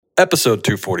Episode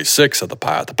 246 of the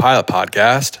Pilot to Pilot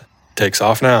podcast takes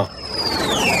off now.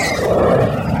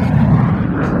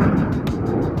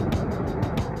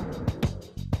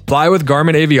 Fly with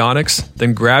Garmin Avionics?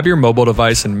 Then grab your mobile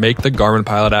device and make the Garmin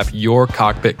Pilot app your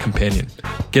cockpit companion.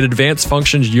 Get advanced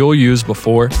functions you'll use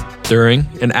before, during,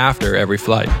 and after every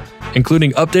flight,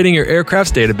 including updating your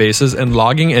aircraft's databases and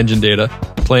logging engine data,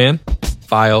 plan,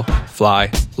 file,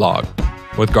 fly, log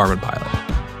with Garmin Pilot.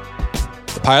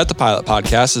 The Pilot to Pilot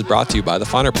podcast is brought to you by The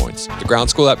Finer Points. The Ground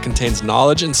School app contains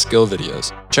knowledge and skill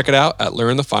videos. Check it out at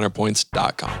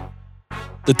learnthefinerpoints.com.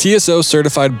 The TSO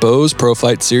certified Bose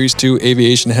ProFlight Series 2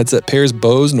 aviation headset pairs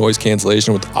Bose noise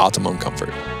cancellation with optimum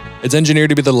comfort. It's engineered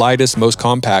to be the lightest, most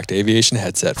compact aviation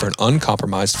headset for an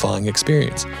uncompromised flying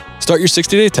experience. Start your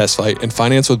 60-day test flight and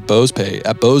finance with Bose Pay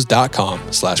at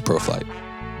bose.com/proflight.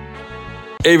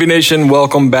 Aviation,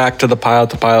 welcome back to the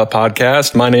Pilot to Pilot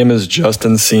podcast. My name is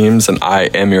Justin Seams and I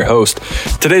am your host.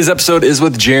 Today's episode is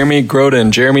with Jeremy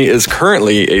Groden. Jeremy is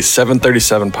currently a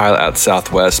 737 pilot at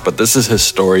Southwest, but this is his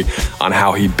story on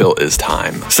how he built his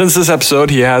time. Since this episode,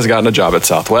 he has gotten a job at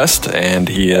Southwest and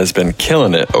he has been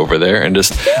killing it over there and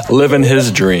just living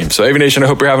his dream. So Aviation, I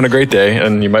hope you're having a great day,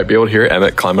 and you might be able to hear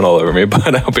Emmett climbing all over me,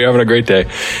 but I hope you're having a great day.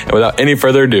 And without any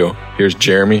further ado, here's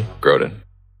Jeremy Groden.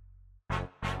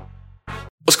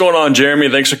 What's going on, Jeremy?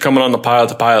 Thanks for coming on the Pilot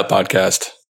to Pilot podcast.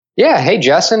 Yeah. Hey,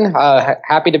 Justin.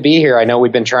 Happy to be here. I know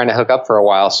we've been trying to hook up for a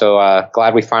while, so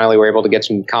glad we finally were able to get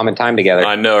some common time together.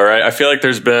 I know, right? I feel like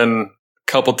there's been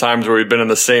a couple times where we've been in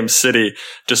the same city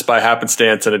just by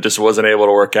happenstance and it just wasn't able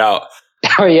to work out.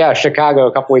 Oh, yeah. Chicago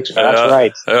a couple weeks ago. That's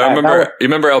right. You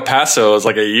remember El Paso? It was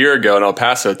like a year ago in El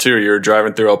Paso, too. You were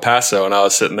driving through El Paso and I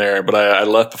was sitting there, but I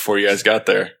left before you guys got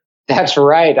there. That's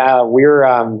right. We were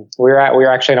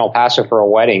actually in El Paso for a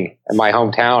wedding in my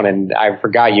hometown, and I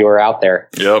forgot you were out there.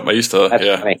 Yep, I used to.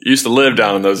 Funny. Used to live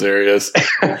down in those areas.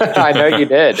 I know you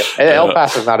did. El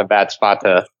Paso's not a bad spot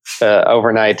to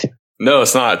overnight. No,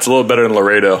 it's not. It's a little better than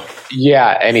Laredo.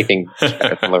 Yeah, anything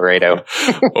better than Laredo.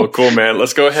 Well, cool, man.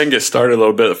 Let's go ahead and get started a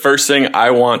little bit. The first thing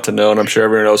I want to know, and I'm sure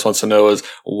everyone else wants to know, is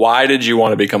why did you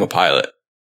want to become a pilot?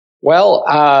 Well,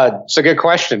 it's a good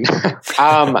question.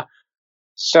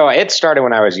 So it started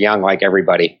when I was young, like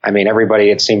everybody. I mean, everybody,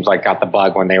 it seems like, got the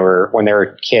bug when they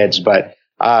were kids. But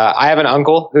I have an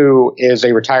uncle who is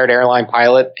a retired airline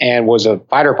pilot and was a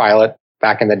fighter pilot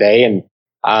back in the day. And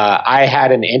I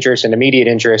had an immediate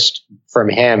interest from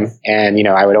him. And, you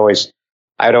know, I would always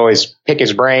pick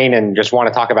his brain and just want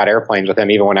to talk about airplanes with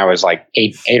him, even when I was like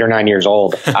eight or 9 years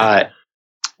old.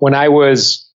 When I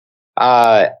was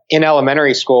in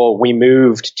elementary school, we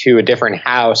moved to a different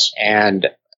house and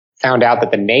found out that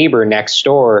the neighbor next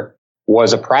door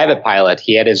was a private pilot.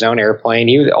 He had his own airplane.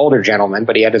 He was an older gentleman,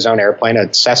 but he had his own airplane,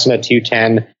 a Cessna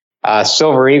 210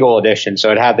 Silver Eagle edition.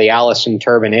 So it had the Allison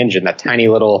turbine engine, that tiny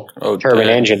little turbine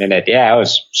engine in it. Yeah, it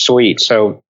was sweet.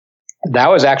 So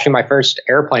that was actually my first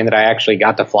airplane that I actually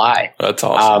got to fly. That's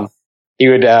awesome. My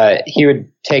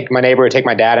neighbor would take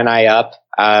my dad and I up.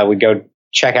 We'd go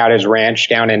check out his ranch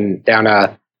down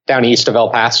east of El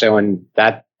Paso, and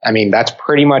that's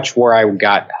pretty much where I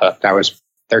got hooked. I was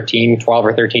 12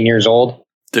 or 13 years old.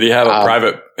 Did he have a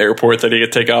private airport that he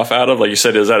could take off out of? Like you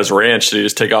said, it was at his ranch. Did he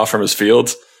just take off from his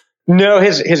fields? No,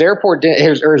 his airport,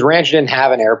 his ranch didn't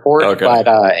have an airport, but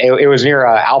it was near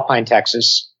Alpine,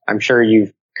 Texas. I'm sure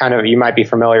you might be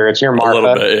familiar. It's near Marfa. A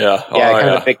little bit, yeah.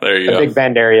 Yeah, a Big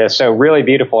Bend area. So really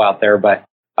beautiful out there, but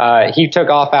he took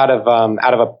off out of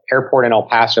a airport in El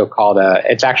Paso called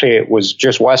it was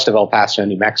just west of El Paso,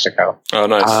 New Mexico. Oh,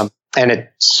 nice. And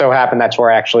it so happened that's where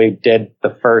I actually did the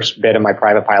first bit of my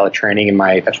private pilot training, and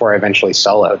that's where I eventually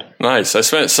soloed. Nice. I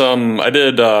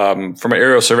did for my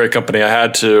aerial survey company. I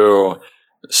had to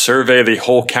survey the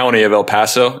whole county of El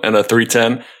Paso in a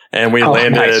 310. And we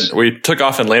we took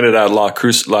off and landed at Las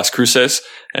Cruces.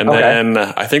 And then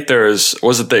I think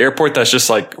was it the airport that's just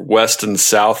like west and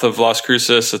south of Las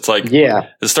Cruces? It's like, yeah.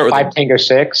 Does it start with 5 Tango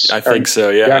 6? I think so,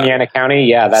 yeah. Doñana County.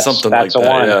 Yeah, that's something that's like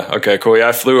that. One. Yeah. Okay, cool. Yeah,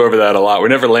 I flew over that a lot. We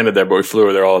never landed there, but we flew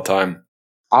over there all the time.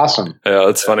 Awesome. Yeah,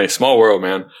 that's funny. Small world,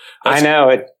 man. I know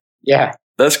it. Yeah.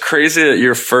 That's crazy that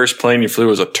your first plane you flew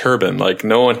was a turbine. Like,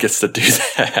 no one gets to do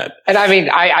that. And I mean,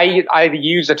 I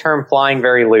use the term flying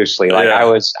very loosely. Like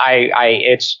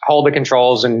it's hold the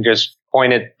controls and just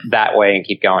point it that way and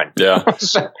keep going. Yeah.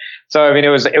 so I mean, it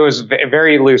was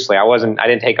very loosely. I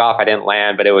didn't take off. I didn't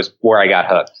land, but it was where I got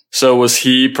hooked. So was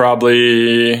he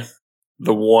probably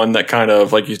the one that kind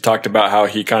of, like you talked about how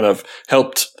he kind of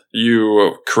helped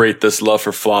you create this love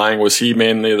for flying? Was he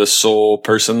mainly the sole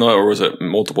person though, or was it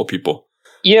multiple people?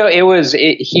 You know, he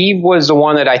was the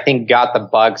one that I think got the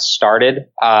bug started.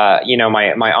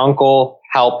 My uncle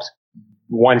helped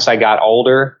once I got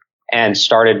older and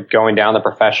started going down the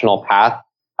professional path,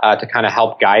 to kind of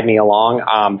help guide me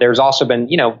along. There's also been,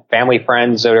 family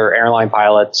friends that are airline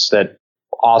pilots that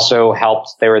also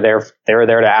helped. They were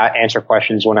there to answer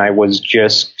questions when I was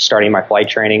just starting my flight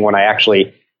training, when I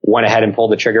actually went ahead and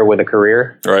pulled the trigger with a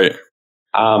career. Right.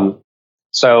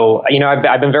 So,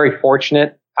 I've been very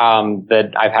fortunate,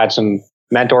 that I've had some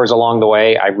mentors along the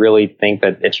way. I really think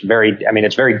that it's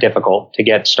very difficult to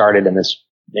get started in this,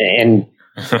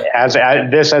 as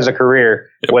a career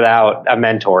without a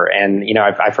mentor. And,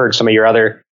 I've heard some of your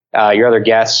other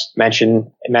guests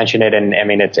mention it. And I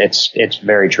mean, it's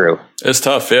very true. It's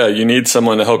tough. Yeah. You need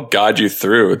someone to help guide you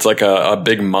through. It's like a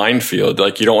big minefield.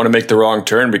 Like, you don't want to make the wrong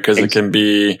turn because it can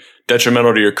be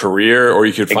detrimental to your career, or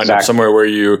you could find out somewhere where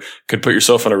you could put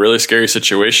yourself in a really scary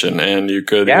situation and you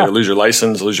could lose your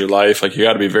license, lose your life. Like, you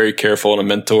got to be very careful, and a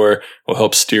mentor will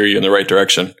help steer you in the right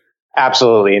direction.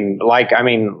 Absolutely. And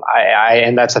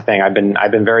and that's the thing. I've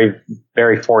been very,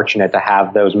 very fortunate to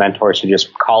have those mentors to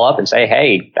just call up and say,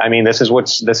 hey, I mean, this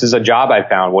is a job I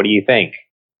found. What do you think?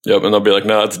 Yep. And they'll be like,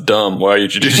 no, that's dumb. Why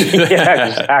would you do that? Yeah,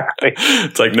 exactly.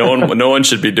 It's like, no one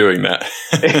should be doing that.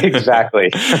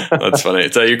 Exactly. That's funny.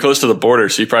 It's you're close to the border,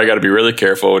 so you probably got to be really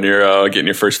careful when you're getting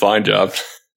your first flying job.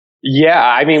 Yeah.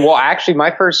 I mean, well, actually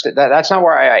my first, that's not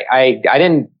where I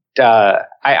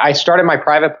started my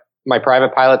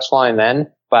private pilot's flying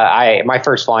then, but my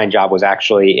first flying job was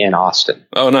actually in Austin.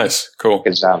 Oh, nice. Cool.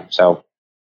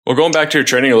 Well, going back to your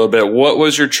training a little bit, what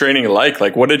was your training like?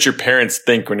 Like, what did your parents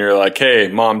think when you're like, hey,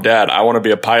 mom, dad, I want to be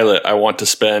a pilot. I want to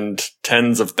spend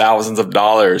tens of thousands of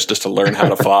dollars just to learn how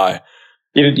to fly?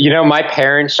 My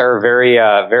parents are very,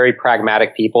 very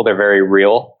pragmatic people. They're very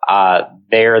real.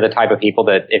 They're the type of people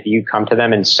that if you come to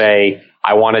them and say,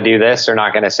 I want to do this, they're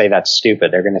not going to say that's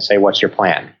stupid. They're going to say, what's your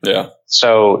plan? Yeah.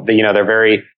 So,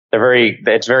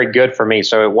 it's very good for me.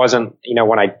 So it wasn't,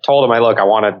 when I told them, I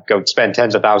want to go spend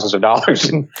tens of thousands of dollars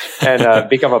and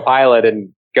become a pilot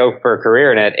and go for a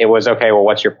career in it. It was, okay, well,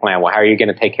 what's your plan? Well, how are you going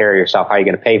to take care of yourself? How are you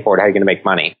going to pay for it? How are you going to make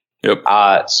money? Yep.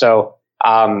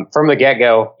 From the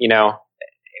get-go,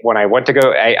 when I went to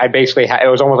go, I basically it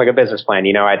was almost like a business plan.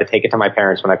 I had to take it to my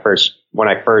parents when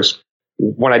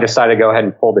I decided to go ahead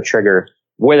and pull the trigger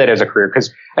with it as a career.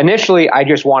 Because initially I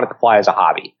just wanted to fly as a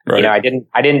hobby. Right. I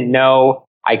didn't know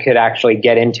I could actually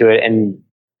get into it and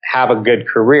have a good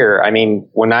career. I mean,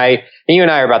 you and I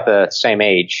are about the same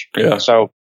age. Yeah. So,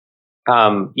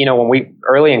 when we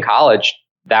early in college,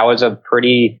 that was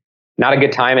not a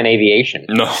good time in aviation.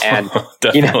 No, and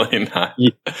definitely not.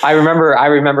 I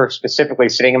remember specifically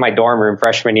sitting in my dorm room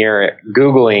freshman year,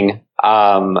 Googling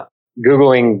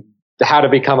how to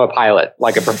become a pilot,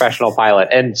 like a professional pilot,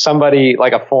 and somebody,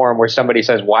 like a forum where somebody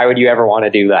says, why would you ever want to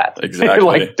do that?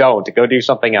 Exactly. Don't go do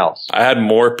something else. I had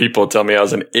more people tell me I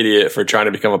was an idiot for trying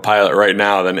to become a pilot right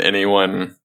now than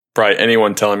anyone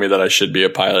telling me that I should be a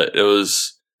pilot. It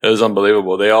was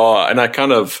unbelievable.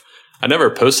 I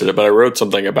never posted it, but I wrote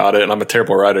something about it, and I'm a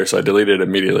terrible writer, so I deleted it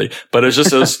immediately. But it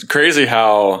was crazy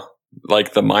how,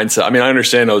 like, the mindset. I mean, I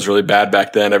understand it was really bad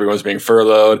back then. Everyone's being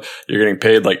furloughed. You're getting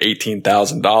paid like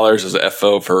 $18,000 as a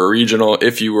FO for a regional,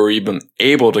 if you were even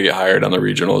able to get hired on the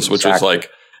regionals, which was like,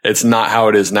 it's not how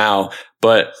it is now.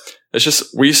 But it's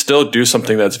just, we still do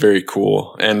something that's very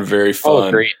cool and very fun.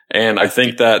 Oh, great. And I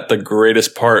think that the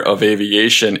greatest part of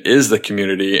aviation is the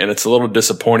community. And it's a little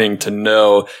disappointing to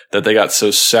know that they got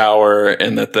so sour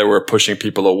and that they were pushing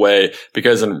people away,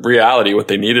 because in reality, what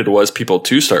they needed was people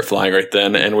to start flying right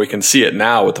then. And we can see it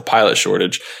now with the pilot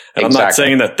shortage. And I'm not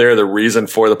saying that they're the reason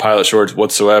for the pilot shortage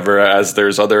whatsoever, as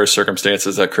there's other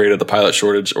circumstances that created the pilot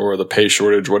shortage or the pay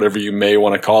shortage, whatever you may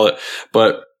want to call it.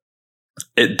 But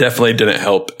it definitely didn't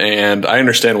help. And I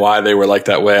understand why they were like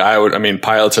that way.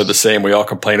 Pilots are the same. We all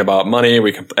complain about money.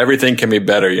 Everything can be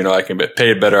better. I can get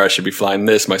paid better. I should be flying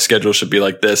this. My schedule should be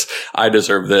like this. I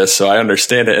deserve this. So I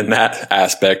understand it in that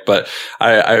aspect. But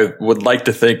I would like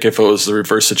to think if it was the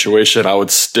reverse situation, I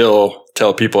would still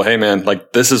tell people, hey man,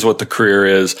 like, this is what the career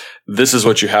is. This is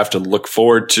what you have to look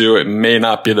forward to. It may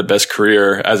not be the best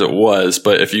career as it was,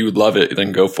 but if you love it,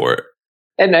 then go for it.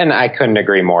 And I couldn't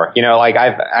agree more.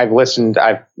 I've listened.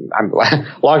 I'm a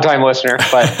long time listener,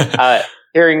 but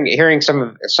hearing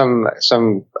some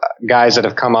guys that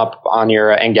have come up on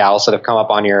your and gals that have come up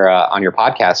on your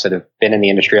podcast that have been in the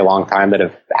industry a long time, that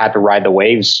have had to ride the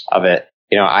waves of it.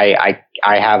 I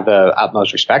have the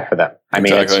utmost respect for them. I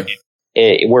mean, exactly.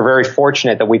 We're very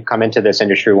fortunate that we've come into this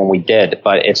industry when we did,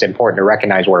 but it's important to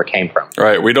recognize where it came from.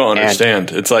 Right. We don't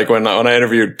understand. It's like when I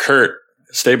interviewed Kurt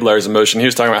Stabilizers in Motion, he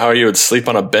was talking about how he would sleep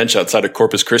on a bench outside of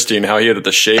Corpus Christi and how he had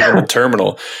to shave in the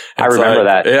terminal. I remember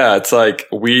that. Yeah, it's like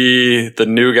the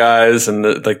new guys, and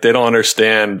they don't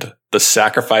understand the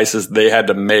sacrifices they had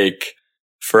to make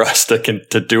for us to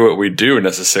do what we do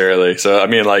necessarily. So, I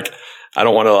mean, like, I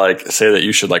don't want to like say that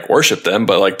you should like worship them,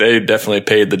 but like they definitely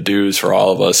paid the dues for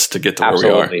all of us to get to where we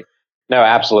are. No,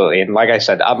 absolutely. And like I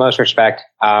said, utmost respect.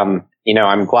 You know,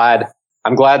 I'm glad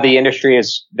the industry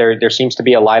is there. There seems to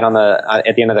be a light on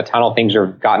at the end of the tunnel. Things are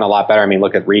gotten a lot better. I mean,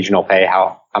 look at regional pay,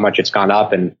 how much it's gone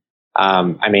up. And,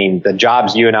 I mean, the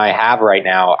jobs you and I have right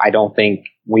now, I don't think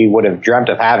we would have dreamt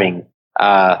of having,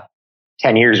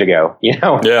 10 years ago, you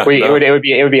know,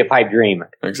 it would be a pipe dream.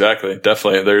 Exactly.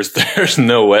 Definitely. There's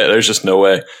no way. There's just no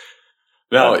way.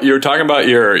 Now, you were talking about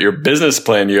your business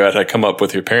plan you had to come up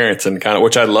with your parents and kind of,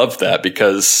 which I love that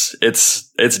because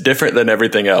it's different than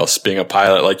everything else being a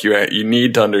pilot. Like you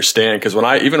need to understand, because when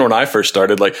I first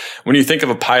started, like when you think of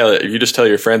a pilot, you just tell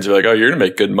your friends, you're like, oh, you're going to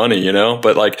make good money, you know,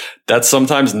 but like that's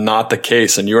sometimes not the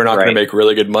case. And you are not going to make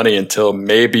really good money until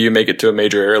maybe you make it to a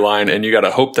major airline, and you got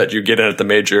to hope that you get in at the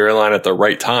major airline at the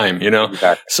right time, you know?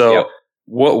 Exactly. So yep.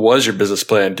 What was your business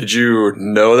plan? Did you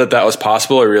know that was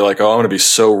possible, or were you like, oh, I'm going to be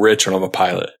so rich when I'm a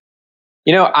pilot?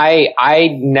 You know, I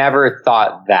never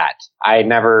thought that.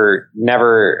 And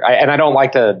I don't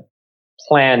like to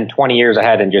plan 20 years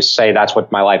ahead and just say that's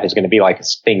what my life is going to be like.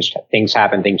 Things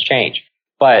happen, things change.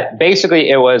 But basically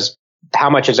it was, how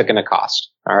much is it going to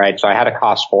cost? All right. So I had a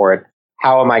cost for it.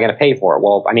 How am I going to pay for it?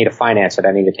 Well, I need to finance it.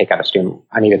 I need to take out a student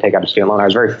loan. I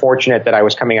was very fortunate that I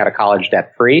was coming out of college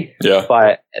debt free. Yeah.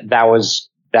 But that was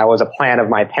a plan of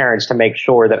my parents to make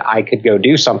sure that I could go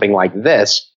do something like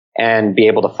this and be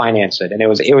able to finance it. And it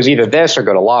was either this or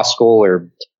go to law school or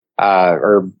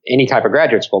any type of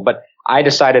graduate school. But I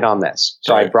decided on this.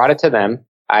 So I brought it to them.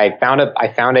 I got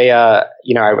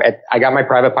my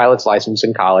private pilot's license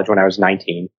in college when I was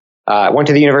 19. I went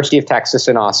to the University of Texas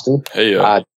in Austin. Hey,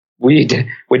 yeah. We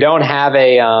didn't have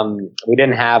a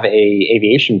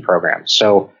aviation program.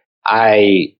 So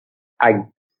I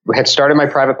had started my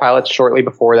private pilot shortly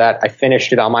before that. I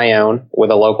finished it on my own with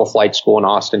a local flight school in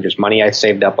Austin, just money I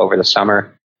saved up over the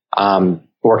summer,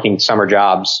 working summer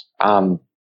jobs. And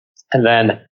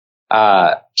then,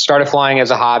 started flying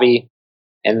as a hobby.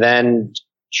 And then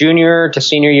junior to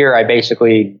senior year, I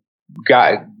basically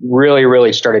got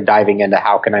really started diving into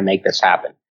how can I make this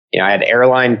happen? You know, I had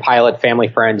airline pilot family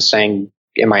friends saying,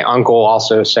 and my uncle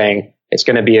also saying, it's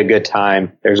going to be a good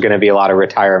time. There's going to be a lot of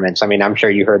retirements. I mean, I'm sure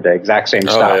you heard the exact same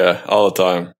stuff. Oh, yeah, all the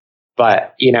time.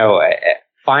 But, you know,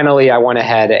 finally I went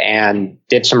ahead and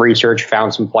did some research,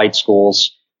 found some flight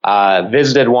schools,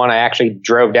 visited one. I actually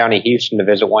drove down to Houston to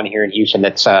visit one here in Houston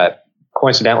that's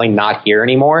coincidentally not here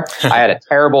anymore. I had a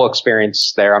terrible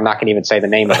experience there. I'm not going to even say the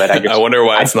name of it. I wonder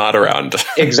why it's not around.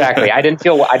 Exactly. I just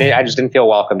didn't feel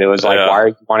welcomed. It was like, why are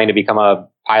you wanting to become a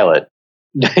pilot?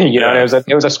 And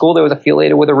it was a school that was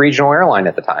affiliated with a regional airline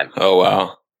at the time. Oh,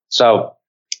 wow. So,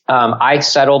 I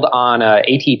settled on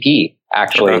ATP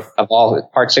actually, of all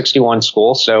Part 61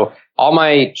 school. So all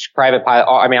my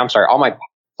all my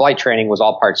flight training was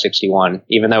all Part 61,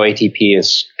 even though ATP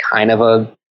is kind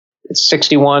of it's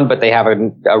 61, but they have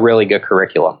a really good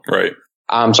curriculum. Right.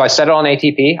 So I settled on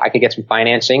ATP. I could get some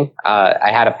financing.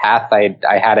 I had a path.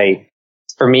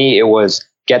 For me, it was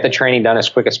get the training done as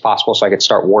quick as possible so I could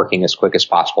start working as quick as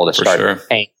possible to start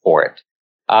paying for it.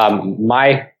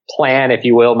 My plan, if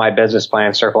you will, my business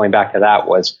plan, circling back to that,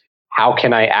 was how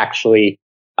can I actually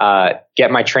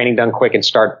get my training done quick and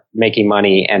start making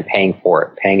money and paying for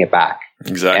it, paying it back.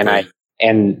 Exactly.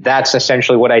 And that's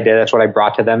essentially what I did. That's what I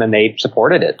brought to them, and they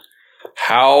supported it.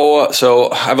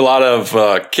 So I have a lot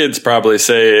of kids probably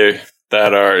say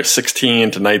that are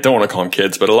 16 to 19, don't want to call them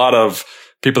kids, but a lot of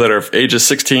people that are ages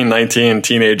 16, 19,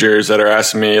 teenagers that are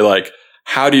asking me like,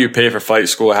 how do you pay for flight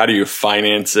school? How do you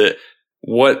finance it?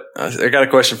 I got a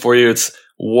question for you. It's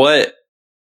what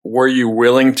were you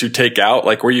willing to take out?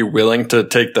 Like, were you willing to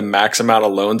take the max amount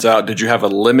of loans out? Did you have a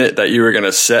limit that you were going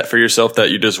to set for yourself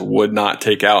that you just would not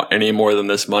take out any more than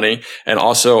this money? And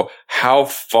also, how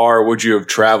far would you have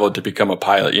traveled to become a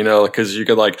pilot? You know, because you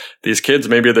could these kids,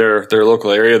 maybe their local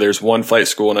area, there's one flight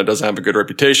school and it doesn't have a good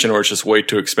reputation or it's just way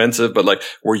too expensive. But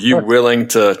were you willing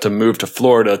to move to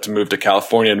Florida, to move to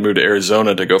California, to move to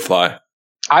Arizona to go fly?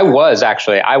 I was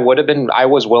actually. I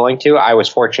was willing to. I was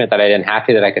fortunate that I didn't have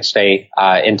to, that I could stay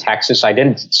in Texas. I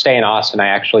didn't stay in Austin. I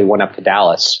actually went up to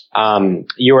Dallas.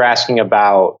 You were asking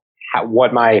about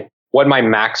what my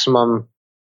maximum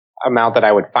amount that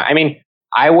I would find. I mean,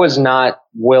 I was not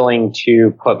willing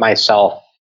to put myself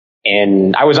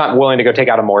in. I was not willing to go take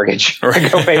out a mortgage to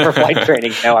go pay for flight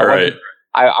training. No,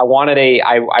 I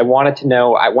wanted to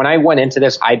know. When I went into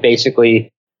this, I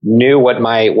basically knew what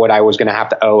I was going to have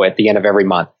to owe at the end of every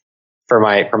month for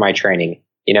my training,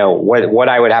 you know, what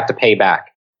I would have to pay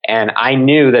back. And I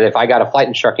knew that if I got a flight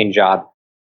instructing job,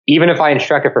 even if I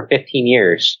instructed for 15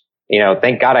 years,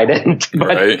 thank God I didn't, but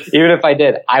right. Even if I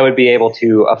did, I would be able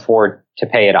to afford to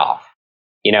pay it off.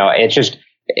 It's just,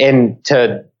 and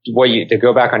to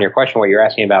go back on your question, what you're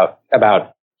asking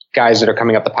about guys that are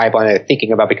coming up the pipeline and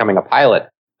thinking about becoming a pilot.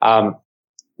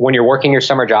 When you're working your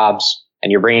summer jobs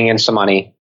and you're bringing in some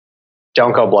money,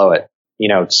 don't go blow it.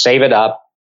 Save it up.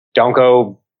 Don't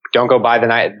go buy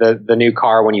the new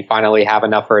car when you finally have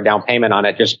enough for a down payment on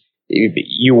it. Just,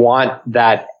 you want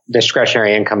that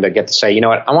discretionary income to get to say, you know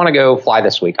what, I want to go fly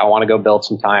this week. I want to go build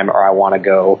some time, or I want to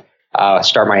go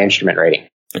start my instrument rating.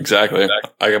 Exactly.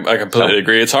 I completely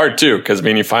agree. It's hard too, because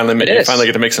you finally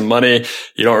get to make some money.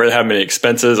 You don't really have many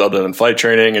expenses other than flight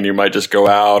training, and you might just go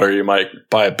out, or you might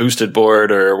buy a boosted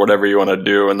board or whatever you want to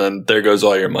do, and then there goes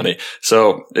all your money.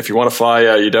 So if you want to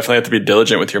fly, you definitely have to be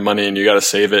diligent with your money, and you got to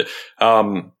save it.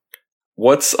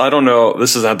 I don't know,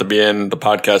 this doesn't have to be in the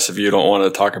podcast if you don't want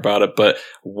to talk about it, but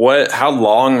how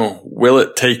long will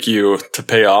it take you to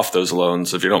pay off those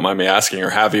loans, if you don't mind me asking,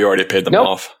 or have you already paid them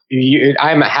off?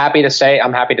 I'm happy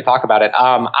to talk about it.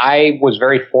 I was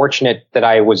very fortunate that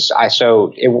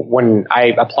when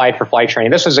I applied for flight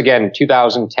training, this was again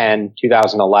 2010,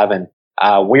 2011.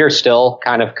 We are still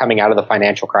kind of coming out of the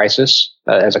financial crisis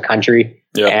as a country,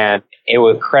 and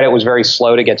credit was very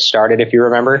slow to get started. If you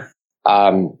remember,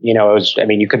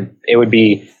 it would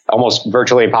be almost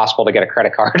virtually impossible to get a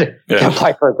credit card, to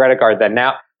apply for a credit card then.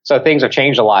 Now, so things have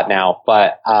changed a lot now,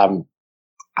 but I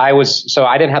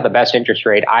didn't have the best interest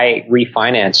rate. I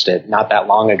refinanced it not that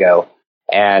long ago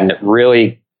and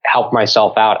really helped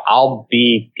myself out.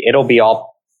 It'll be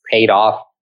all paid off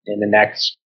in the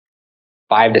next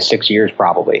 5 to 6 years,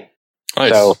 probably.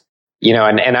 Nice. So,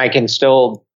 and I can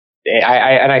still,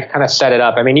 I kind of set it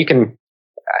up.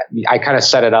 I kind of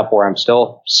set it up where I'm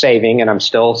still saving and I'm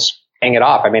still paying it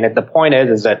off. The point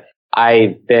is that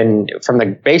I've been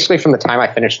basically from the time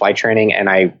I finished flight training and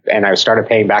I started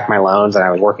paying back my loans and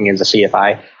I was working as a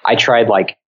CFI, I tried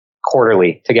like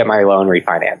quarterly to get my loan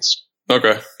refinanced.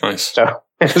 Okay, nice. So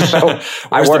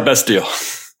where's the best deal?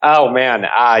 Oh man,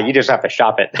 you just have to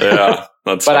shop it. Yeah,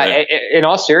 that's. But in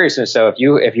all seriousness, though,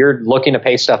 if you're looking to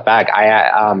pay stuff back,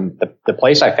 the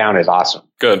place I found is awesome.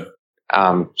 Good.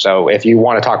 So if you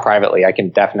want to talk privately, I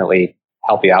can definitely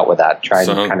help you out with that. Try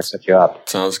and kind of set you up.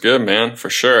 Sounds good, man. For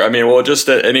sure. Just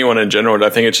anyone in general,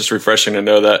 I think it's just refreshing to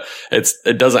know that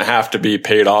it doesn't have to be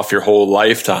paid off your whole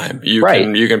lifetime. You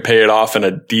can pay it off in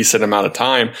a decent amount of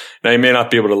time. Now, you may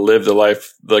not be able to live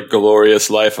the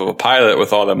glorious life of a pilot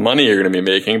with all the money you're going to be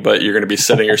making, but you're going to be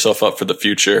setting yourself up for the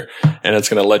future, and it's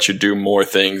going to let you do more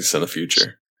things in the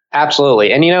future.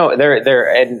 Absolutely. And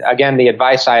and again, the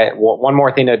advice one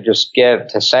more thing to just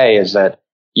say is that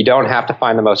you don't have to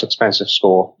find the most expensive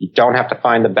school. You don't have to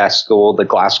find the best school, the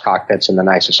glass cockpits and the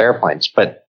nicest airplanes,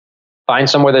 but find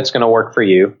somewhere that's going to work for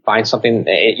you. Find something,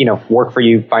 work for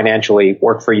you financially,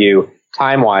 work for you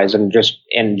time-wise, and just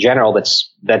in general,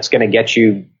 that's going to get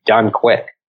you done quick.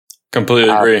 Completely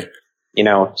agree.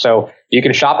 So you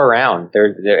can shop around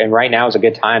and right now is a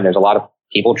good time. There's a lot of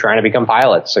people trying to become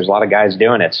pilots. There's a lot of guys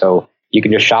doing it. So you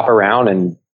can just shop around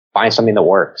and find something that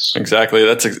works. Exactly.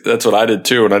 That's what I did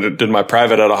too. When I did my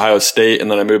private at Ohio State, and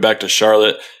then I moved back to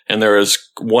Charlotte, and there was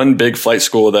one big flight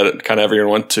school that kind of everyone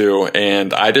went to,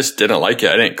 and I just didn't like it.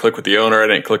 I didn't click with the owner. I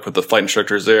didn't click with the flight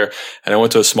instructors there. And I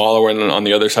went to a smaller one on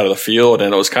the other side of the field,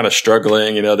 and it was kind of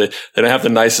struggling. They didn't have the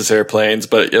nicest airplanes,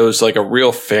 but it was like a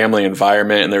real family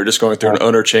environment, and they were just going through an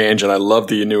owner change. And I loved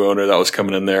the new owner that was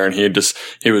coming in there, and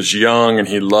he was young and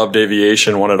he loved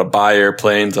aviation, wanted to buy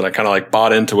airplanes. And I kind of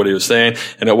bought into what he was saying.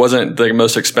 And it wasn't the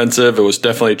most expensive. It was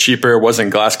definitely cheaper. It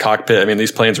wasn't glass cockpit.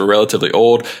 These planes were relatively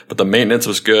old, but the maintenance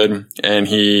was good. And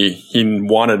he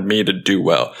wanted me to do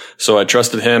well. So I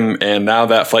trusted him. And now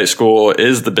that flight school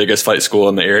is the biggest flight school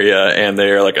in the area. And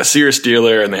they're like a Cirrus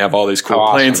dealer, and they have all these cool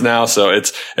planes now. So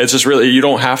it's just really, you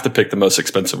don't have to pick the most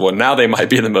expensive one. Now they might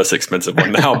be the most expensive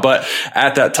one now. But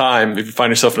at that time, if you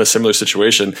find yourself in a similar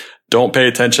situation, don't pay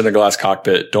attention to glass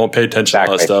cockpit. Don't pay attention to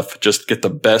all that stuff. Just get the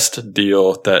best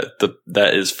deal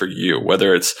that is for you.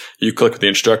 Whether it's you click with the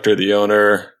instructor, the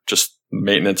owner, just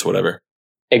maintenance, whatever.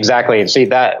 Exactly. And see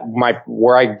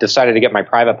where I decided to get my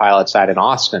private pilot sat in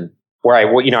Austin, where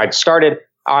I'd started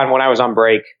on when I was on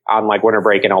break, on winter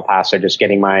break in El Paso, just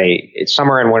getting my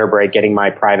summer and winter break, getting my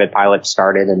private pilot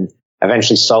started, and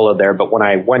eventually soloed there. But when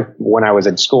I was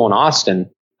in school in Austin,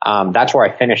 that's where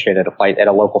I finished it at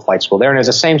a local flight school there. And it was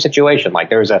the same situation.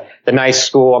 There was the nice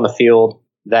school on the field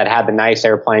that had the nice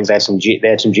airplanes. They had some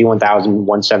G1000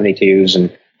 172s,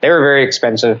 and they were very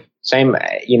expensive. Same,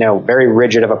 very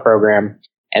rigid of a program.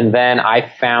 And then I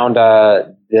found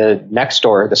the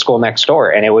school next door,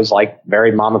 and it was like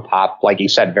very mom and pop, like you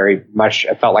said, very much.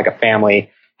 It felt like a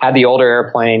family. Had the older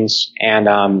airplanes,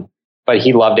 and but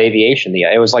he loved aviation.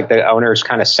 It was like the owner's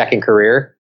kind of second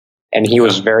career, and he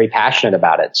was very passionate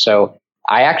about it. So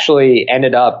I actually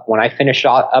ended up, when I finished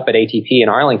up at ATP in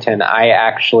Arlington, I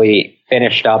actually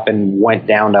finished up and went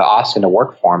down to Austin to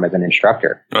work for him as an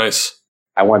instructor. Nice.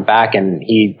 I went back, and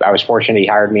I was fortunate he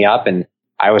hired me up, and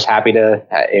I was happy to,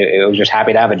 it was just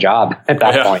happy to have a job at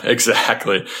that point.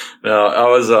 Exactly. No, I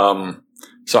was,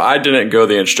 so I didn't go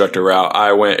the instructor route.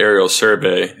 I went aerial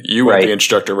survey. You went the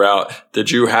instructor route. Did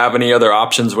you have any other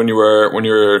options when you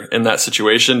were in that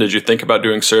situation? Did you think about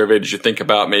doing survey? Did you think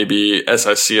about maybe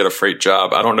SIC at a freight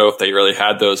job? I don't know if they really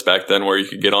had those back then where you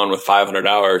could get on with 500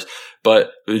 hours,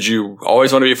 but did you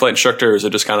always want to be a flight instructor, or is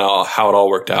it just kind of how it all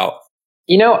worked out?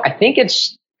 I think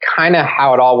it's kind of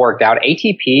how it all worked out.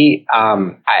 ATP,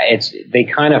 they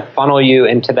kind of funnel you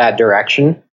into that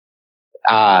direction.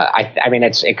 I mean,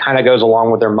 it kind of goes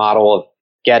along with their model of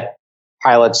get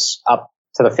pilots up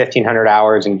to the 1,500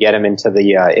 hours and get them into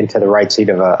the right seat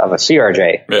of a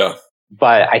CRJ. Yeah.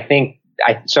 But I think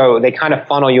so they kind of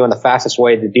funnel you, in the fastest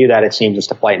way to do that, it seems, is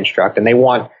to flight instruct, and they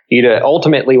want you to,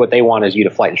 ultimately what they want is you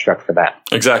to flight instruct for them.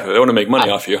 Exactly. They want to make money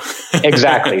off you.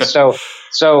 Exactly.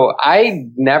 So I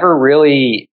never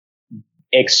really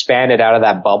expanded out of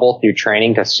that bubble through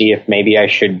training to see if maybe I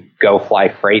should go fly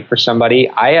freight for somebody.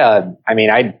 I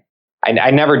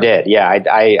never did. Yeah.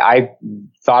 I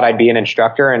thought I'd be an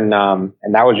instructor, and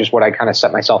that was just what I kind of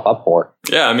set myself up for.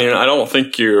 Yeah. I mean, I don't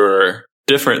think you're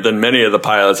different than many of the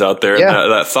pilots out there. Yeah.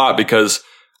 That thought, because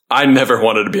I never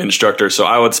wanted to be an instructor. So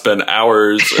I would spend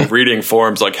hours reading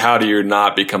forums like, how do you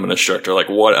not become an instructor? Like,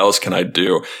 what else can I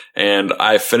do? And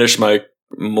I finished my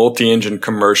multi-engine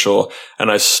commercial,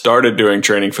 and I started doing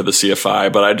training for the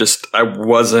CFI, but I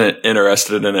wasn't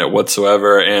interested in it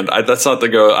whatsoever. And that's not to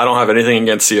go, I don't have anything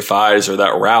against CFIs or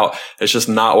that route. It's just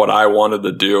not what I wanted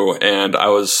to do. And I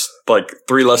was like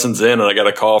 3 lessons in, and I got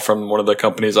a call from one of the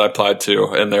companies I applied to,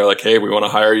 and they're like, hey, we want to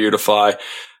hire you to fly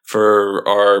for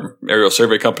our aerial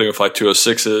survey company. We fly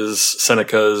 206s,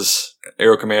 Senecas,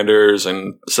 Aero Commanders,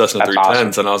 and Cessna 310s.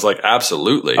 Awesome. And I was like,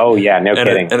 absolutely. Oh yeah, no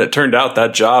kidding. And it turned out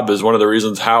that job is one of the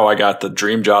reasons how I got the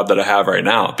dream job that I have right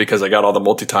now, because I got all the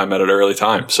multi-time at an early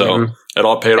time. So it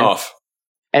all paid off.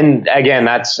 And again,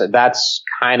 that's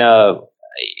kind of,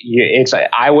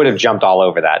 I would have jumped all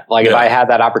over that. Like if I had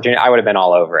that opportunity, I would have been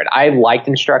all over it. I liked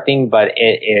instructing, but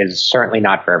it is certainly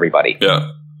not for everybody.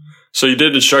 Yeah. So you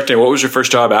did instructing. What was your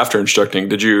first job after instructing?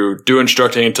 Did you do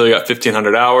instructing until you got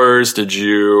 1,500 hours? Did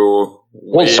you?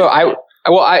 So I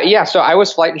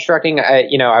was flight instructing.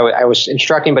 I was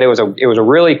instructing, but it was a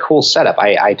really cool setup.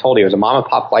 I told you, it was a mom and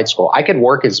pop flight school. I could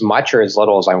work as much or as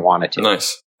little as I wanted to.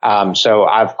 Nice. So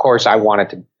of course I wanted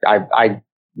to. I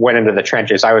went into the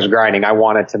trenches. I was grinding. I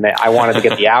wanted to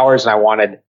get the hours, and I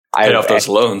wanted pay off those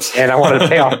loans, and I wanted to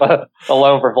pay off a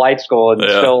loan for flight school,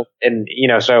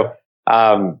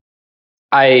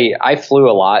 I flew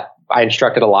a lot. I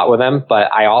instructed a lot with them, but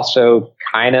I also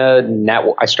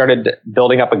I started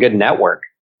building up a good network.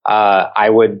 I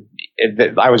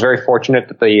was very fortunate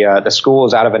that the school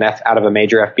is out of a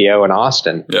major FBO in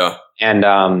Austin. Yeah. And,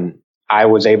 I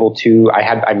was able to,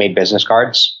 I made business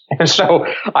cards. And so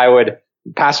I would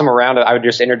pass them around. I would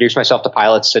just introduce myself to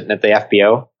pilots sitting at the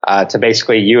FBO, to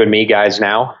basically you and me guys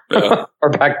now, or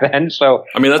back then. So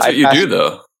I mean, that's what you do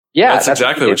though. Yeah, that's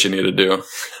exactly what you need to do.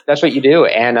 That's what you do.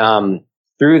 And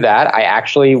through that, I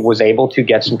actually was able to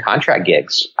get some contract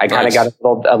gigs. I kind of got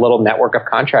a little network of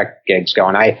contract gigs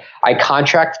going. I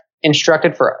contract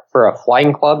instructed for a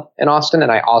flying club in Austin,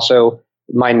 and I also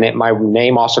my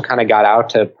name also kind of got out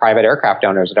to private aircraft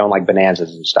owners that own like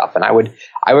Bonanzas and stuff. And I would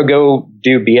go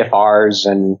do BFRs,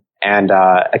 and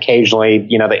occasionally,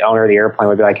 the owner of the airplane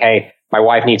would be like, "Hey, my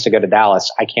wife needs to go to Dallas.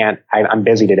 I'm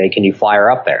busy today. Can you fly her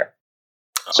up there?"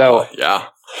 So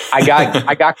I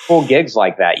got cool gigs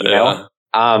like that,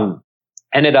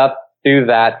 ended up through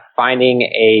that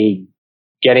finding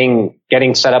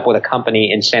getting set up with a company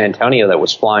in San Antonio that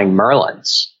was flying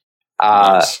Merlins,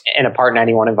 in a Part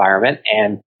 91 environment.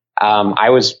 And,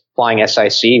 I was flying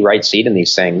SIC right seat in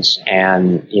these things,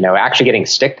 and, actually getting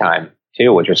stick time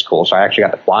too, which was cool. So I actually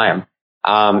got to fly them.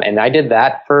 And I did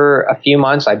that for a few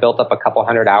months. I built up a couple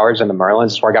hundred hours in the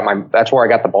Merlins. That's where I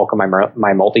got the bulk of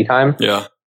my multi-time. Yeah.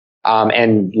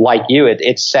 And like you,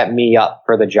 it set me up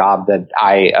for the job that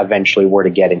I eventually were to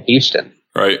get in Houston.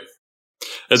 Right.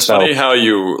 It's funny how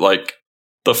you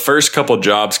the first couple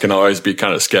jobs can always be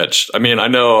kind of sketched. I mean, I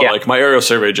know my aerial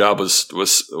survey job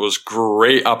was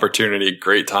great opportunity,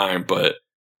 great time, but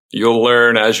you'll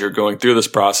learn as you're going through this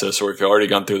process, or if you've already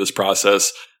gone through this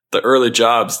process, the early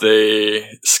jobs, they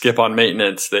skip on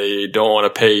maintenance. They don't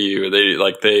want to pay you. They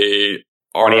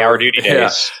 20-hour duty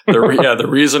days. The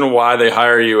reason why they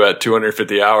hire you at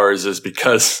 250 hours is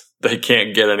because they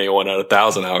can't get anyone at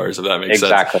 1,000 hours, if that makes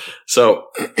sense. Exactly. So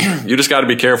you just got to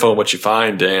be careful in what you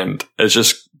find, and it's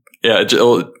just,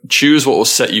 choose what will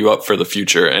set you up for the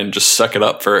future, and just suck it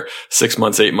up for 6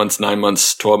 months, 8 months, 9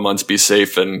 months, 12 months, be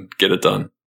safe and get it done.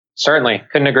 Certainly.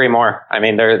 Couldn't agree more. I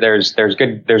mean, there's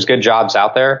good jobs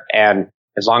out there, and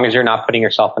as long as you're not putting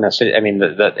yourself in as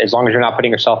long as you're not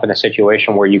putting yourself in a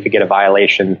situation where you could get a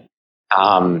violation,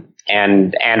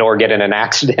 and or get in an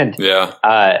accident. Yeah.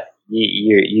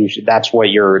 That's what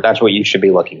you should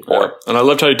be looking for. Yeah. And I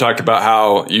loved how you talked about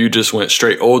how you just went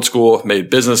straight old school, made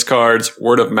business cards,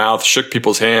 word of mouth, shook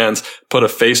people's hands, put a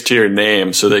face to your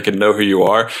name so they could know who you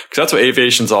are. Because that's what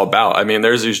aviation's all about. I mean,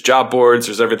 there's these job boards,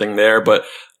 there's everything there, but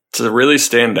to really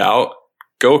stand out,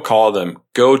 go call them,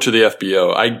 go to the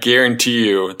FBO. I guarantee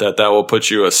you that will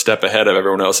put you a step ahead of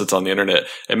everyone else that's on the internet.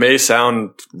 It may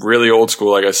sound really old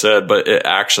school, like I said, but it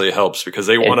actually helps, because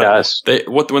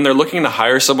when they're looking to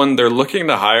hire someone, they're looking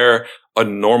to hire a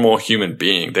normal human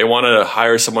being. They want to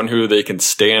hire someone who they can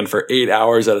stand for 8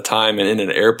 hours at a time and in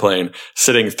an airplane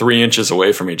sitting 3 inches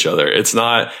away from each other. It's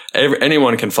not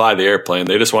anyone can fly the airplane.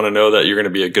 They just want to know that you're going to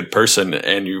be a good person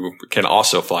and you can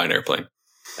also fly an airplane.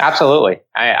 Absolutely.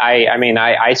 I mean,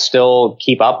 I still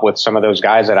keep up with some of those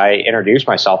guys that I introduced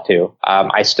myself to.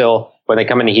 I still, when they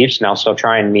come into Houston, I'll still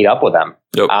try and meet up with them.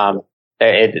 Yep.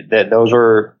 Those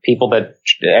were people that,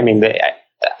 I mean,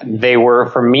 they were,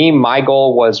 for me, my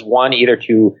goal was either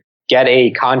to get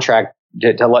a contract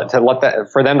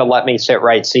for them to let me sit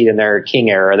right seat in their King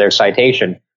Air or their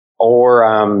Citation, or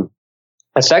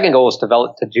a second goal was to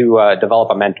develop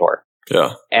a mentor.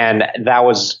 Yeah. And that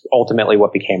was ultimately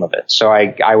what became of it. So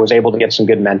I was able to get some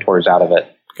good mentors out of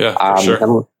it. Yeah, for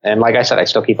sure. And like I said, I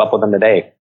still keep up with them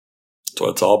today. That's what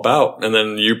it's all about. And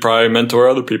then you probably mentor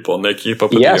other people and they keep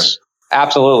up with you. Yes,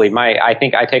 absolutely. I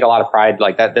think I take a lot of pride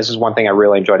like that. This is one thing I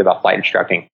really enjoyed about flight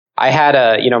instructing. I had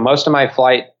most of my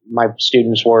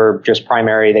students were just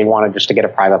primary. They wanted just to get a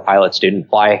private pilot student,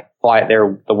 fly.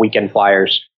 They're the weekend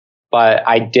flyers. But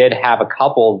I did have a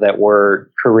couple that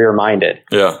were career minded.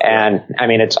 Yeah. And I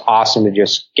mean, it's awesome to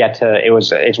just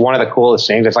it's one of the coolest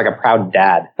things. It's like a proud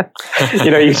dad.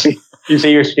 You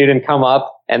see your student come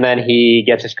up and then he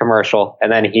gets his commercial and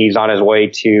then he's on his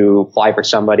way to fly for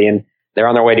somebody and they're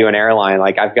on their way to an airline.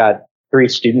 Like I've got 3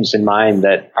 students in mind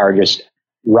that are just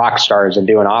rock stars and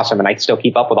doing awesome. And I still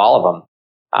keep up with all of them.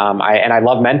 I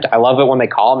love it when they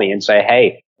call me and say,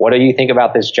 "Hey, what do you think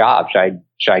about this job?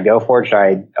 Should I go for it? Should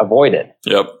I avoid it?"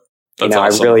 Yep. That's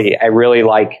awesome. I really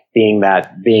like being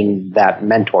that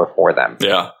mentor for them.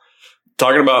 Yeah.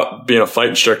 Talking about being a flight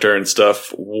instructor and stuff,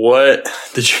 what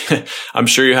did you, I'm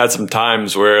sure you had some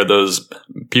times where those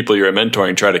people you were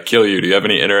mentoring try to kill you. Do you have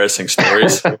any interesting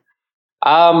stories?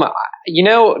 What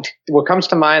comes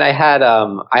to mind, I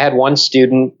had one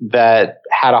student that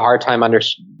had a hard time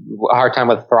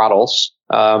with throttles.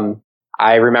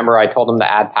 I remember I told him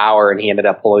to add power and he ended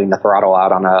up pulling the throttle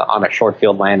out on a short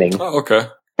field landing. Oh, okay.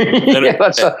 Yeah,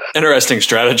 that's interesting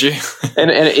strategy.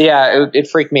 and yeah, it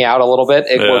freaked me out a little bit.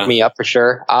 It woke me up for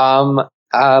sure.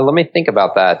 Let me think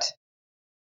about that.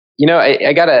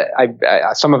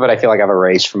 I some of it I feel like I've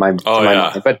erased from my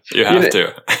mind, but you have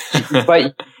to.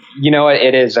 But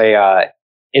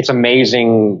it's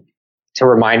amazing to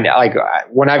remind, like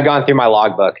when I've gone through my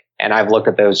logbook and I've looked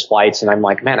at those flights and I'm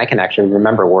like, man, I can actually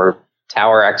remember where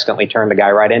tower accidentally turned the guy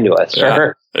right into us.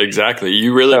 Yeah, exactly.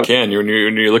 You really can. When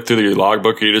you look through your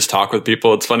logbook, you just talk with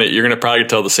people. It's funny. You're going to probably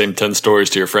tell the same 10 stories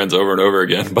to your friends over and over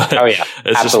again, but it's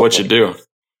absolutely just what you do.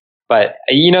 But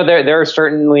there were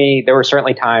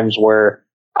certainly times where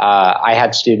I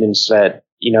had students that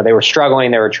they were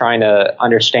struggling. They were trying to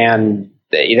understand.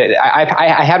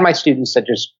 I had my students that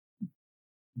just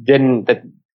that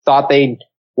thought they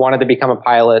wanted to become a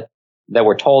pilot, that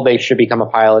were told they should become a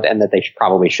pilot, and that they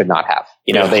probably should not have.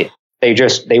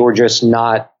 They were just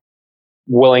not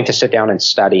willing to sit down and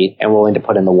study and willing to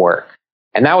put in the work.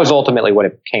 And that was ultimately what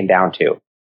it came down to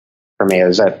for me,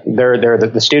 is that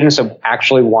the students that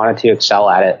actually wanted to excel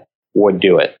at it would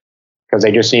do it, because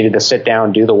they just needed to sit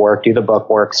down, do the work, do the book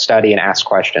work, study, and ask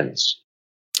questions.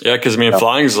 Yeah, because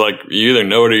flying is like you either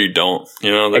know it or you don't.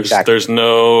 Exactly.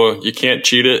 You can't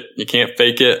cheat it, you can't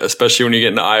fake it, especially when you get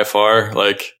into IFR.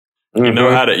 Like you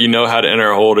know how to enter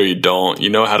a hold or you don't.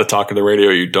 You know how to talk to the radio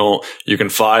or you don't. You can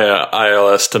fly a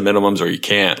ILS to minimums or you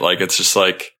can't. Like it's just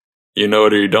like you know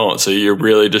it or you don't. So you're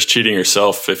really just cheating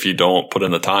yourself if you don't put in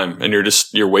the time, and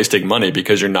you're wasting money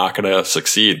because you're not going to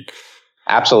succeed.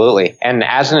 Absolutely. And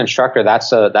as an instructor,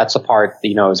 that's a part,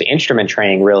 as instrument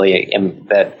training really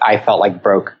that I felt like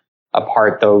broke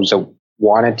apart those that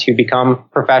wanted to become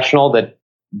professional that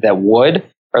would,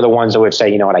 or the ones that would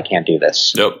say, you know what, I can't do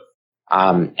this. Yep.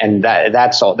 And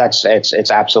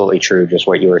it's absolutely true. Just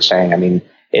what you were saying. I mean,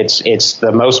 it's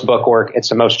the most book work. It's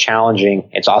the most challenging.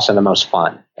 It's also the most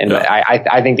fun. And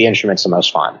I think the instrument's the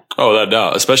most fun. Oh, that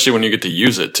doubt. Especially when you get to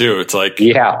use it too. It's like,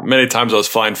 many times I was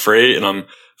flying freight and I'm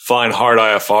flying hard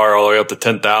IFR all the way up to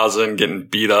 10,000, getting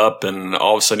beat up, and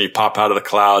all of a sudden you pop out of the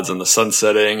clouds and the sun's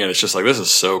setting, and it's just like, this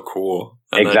is so cool.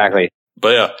 And exactly.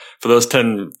 But yeah, for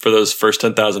those first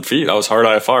 10,000 feet, I was hard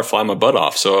IFR flying my butt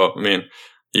off. So, I mean,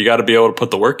 you got to be able to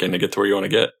put the work in to get to where you want to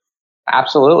get.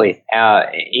 Absolutely.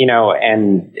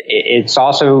 And it's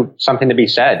also something to be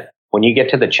said when you get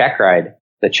to the check ride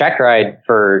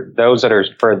for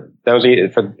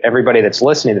everybody that's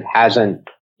listening that hasn't,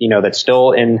 that's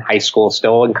still in high school,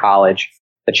 still in college,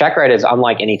 the check ride is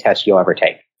unlike any test you'll ever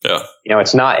take. Yeah.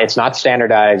 It's not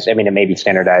standardized. I mean, it may be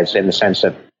standardized in the sense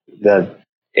that the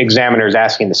examiner is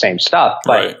asking the same stuff,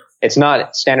 but it's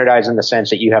not standardized in the sense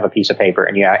that you have a piece of paper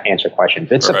and you answer questions.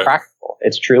 It's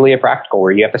it's truly a practical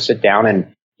where you have to sit down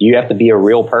and you have to be a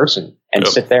real person and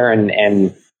sit there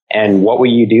and what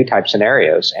will you do type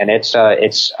scenarios. And it's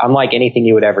unlike anything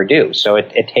you would ever do. So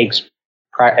it takes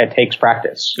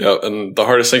practice. Yeah, and the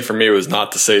hardest thing for me was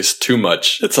not to say too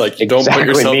much. It's like, don't put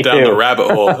yourself down the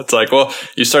rabbit hole. It's like, well,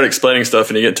 you start explaining stuff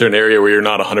and you get into an area where you're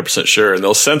not 100% sure, and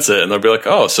they'll sense it and they'll be like,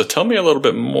 oh, so tell me a little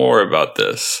bit more about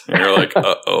this. And you're like,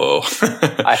 uh-oh.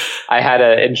 I had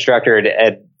an instructor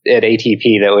at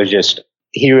ATP that was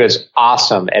he was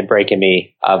awesome at breaking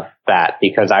me of that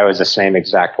because I was the same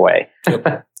exact way.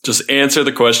 Yep. Just answer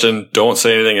the question. Don't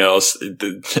say anything else.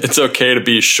 It's okay to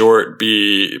be short,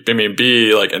 be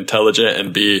like intelligent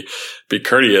and be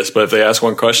courteous. But if they ask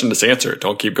one question, just answer it.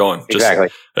 Don't keep going. Exactly.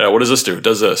 What does this do? It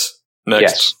does this.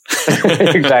 Next.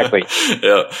 Yes. Exactly.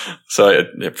 Yeah. So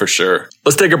for sure.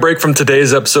 Let's take a break from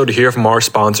today's episode to hear from our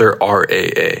sponsor,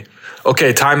 RAA.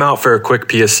 Okay, time out for a quick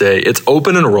PSA. It's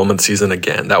open enrollment season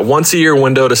again. That once a year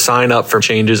window to sign up for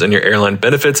changes in your airline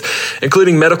benefits,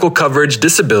 including medical coverage,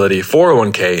 disability,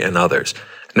 401k, and others.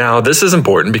 Now, this is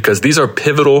important because these are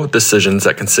pivotal decisions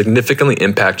that can significantly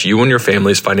impact you and your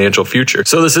family's financial future.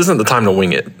 So this isn't the time to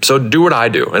wing it. So do what I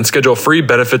do and schedule a free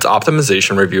benefits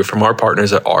optimization review from our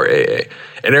partners at RAA.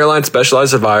 An airline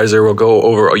specialized advisor will go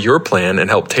over your plan and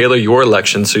help tailor your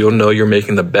election so you'll know you're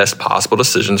making the best possible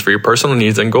decisions for your personal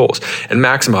needs and goals and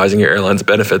maximizing your airline's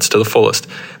benefits to the fullest.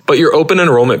 But your open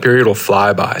enrollment period will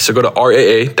fly by. So go to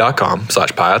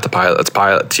raa.com/pilot to pilot. That's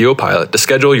pilot, TO pilot, to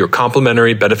schedule your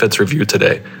complimentary benefits review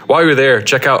today. While you're there,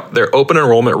 check out their open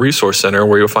enrollment resource center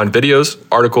where you'll find videos,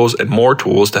 articles, and more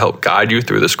tools to help guide you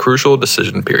through this crucial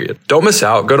decision period. Don't miss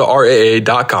out. Go to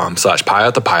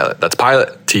raa.com/pilot to pilot. That's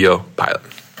pilot, TO pilot.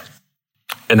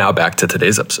 And now back to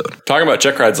today's episode. Talking about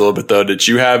check rides a little bit though, did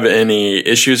you have any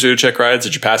issues with your check rides?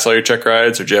 Did you pass all your check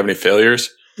rides or did you have any failures?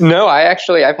 No, I've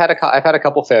had a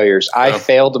couple failures. Oh. I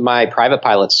failed my private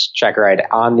pilot's check ride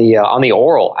on the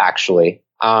oral actually.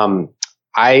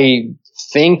 I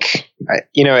think,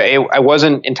 I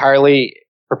wasn't entirely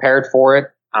prepared for it.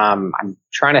 I'm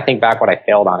trying to think back what I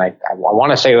failed on. I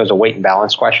want to say it was a weight and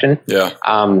balance question. Yeah.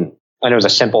 And it was a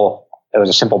simple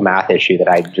math issue that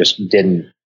I just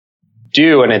didn't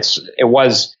do. And it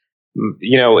was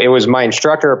my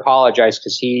instructor apologized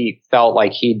because he felt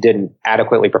like he didn't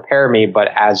adequately prepare me. But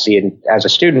as a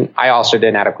student, I also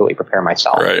didn't adequately prepare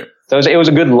myself. Right. So it was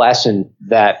a good lesson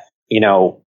that,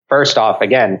 first off,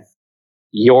 again,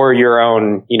 you're your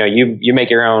own, you make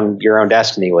your own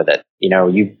destiny with it.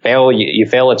 You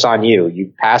fail, it's on you.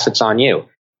 You pass, it's on you.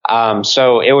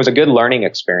 So it was a good learning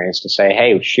experience to say,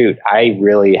 hey, shoot, I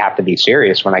really have to be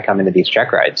serious when I come into these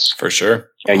check rides. For sure.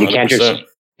 You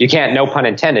can't, no pun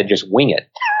intended, just wing it.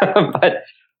 But,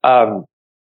 and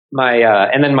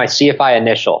then my CFI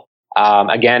initial,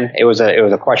 again, it was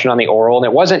a question on the oral, and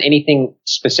it wasn't anything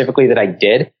specifically that I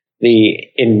did. The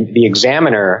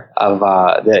examiner of,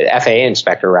 the FAA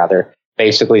inspector rather,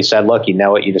 basically said, look, you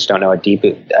know it, you just don't know it deep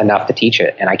enough to teach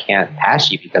it. And I can't pass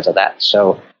you because of that.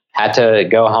 So had to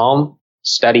go home,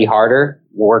 study harder,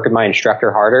 work with my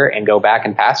instructor harder, and go back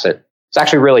and pass it. It's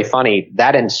actually really funny.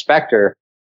 That inspector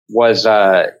was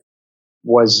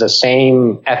the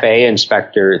same FAA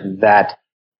inspector that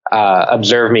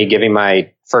observed me giving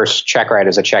my first check ride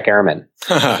as a check airman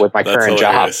with my current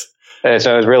job.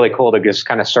 So it was really cool to just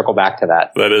kind of circle back to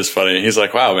that. That is funny. He's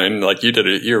like, wow, man, like you did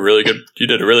a really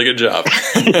good job.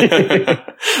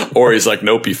 Or he's like,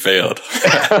 nope, you failed.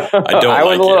 I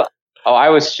Oh, I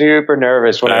was super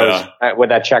nervous when I was with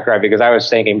that check ride because I was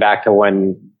thinking back to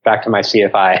my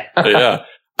CFI. Yeah.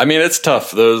 I mean, it's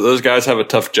tough. Those guys have a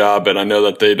tough job, and I know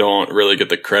that they don't really get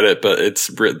the credit, but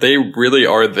they really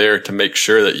are there to make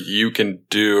sure that you can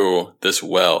do this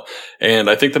well. And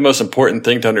I think the most important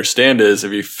thing to understand is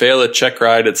if you fail a check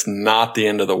ride, it's not the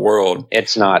end of the world.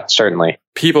 It's not, certainly.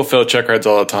 People fail check rides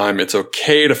all the time. It's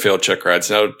okay to fail check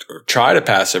rides. Now, try to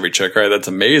pass every check ride. That's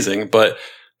amazing. But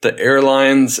the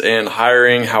airlines and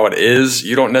hiring how it is,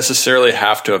 you don't necessarily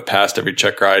have to have passed every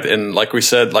check ride. And like we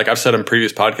said, like I've said in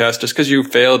previous podcasts, just because you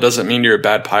fail doesn't mean you're a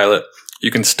bad pilot. You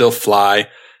can still fly.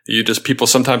 People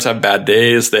sometimes have bad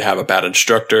days. They have a bad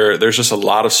instructor. There's just a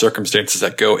lot of circumstances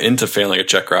that go into failing a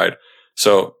check ride.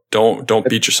 So don't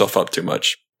beat yourself up too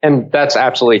much. And that's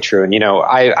absolutely true. And,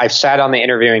 I've sat on the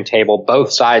interviewing table,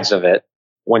 both sides of it.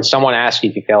 When someone asks you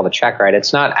if you failed a check ride,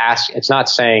 it's not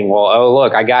saying, well, oh,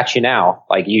 look, I got you now.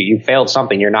 Like you failed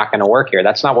something. You're not going to work here.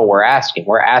 That's not what we're asking.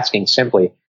 We're asking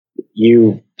simply,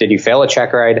 did you fail a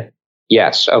check ride?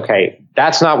 Yes. Okay.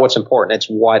 That's not what's important.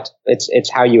 It's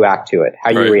how you act to it,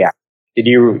 how you react. Did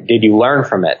you learn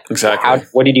from it? Exactly.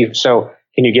 What did you, so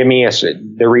can you give me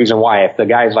the reason why? If the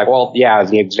guy's like, well, yeah, as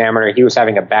the examiner, he was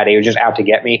having a bad day. He was just out to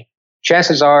get me.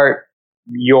 Chances are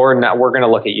we're going to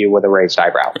look at you with a raised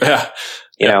eyebrow.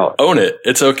 Yeah. Own it.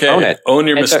 It's okay. Own it. Own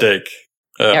your mistake.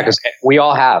 Yeah, because we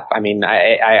all have. I mean,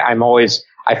 I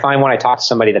find when I talk to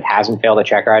somebody that hasn't failed a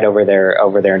check ride over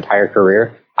their entire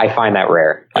career, I find that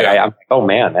rare. Like, I'm like, oh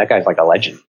man, that guy's like a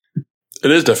legend.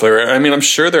 It is definitely rare. I mean, I'm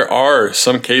sure there are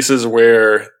some cases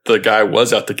where the guy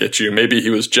was out to get you. Maybe he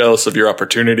was jealous of your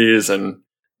opportunities, and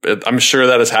I'm sure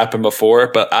that has happened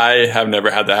before, but I have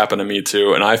never had that happen to me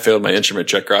too. And I failed my instrument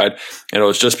check ride, and it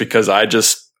was just because I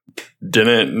just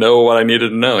didn't know what I needed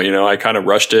to know. I kind of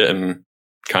rushed it and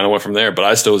kind of went from there, but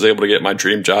I still was able to get my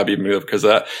dream job even because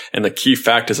of that. And the key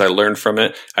fact is I learned from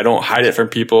it. I don't hide it from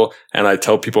people, and I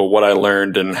tell people what I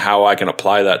learned and how I can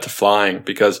apply that to flying,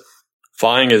 because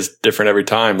flying is different every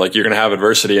time. Like, you're going to have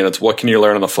adversity, and it's what can you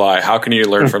learn on the fly? How can you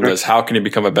learn from this? How can you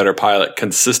become a better pilot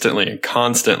consistently and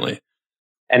constantly?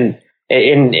 And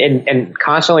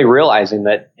constantly realizing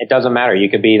that it doesn't matter. You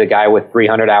could be the guy with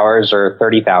 300 hours or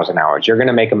 30,000 hours. You're going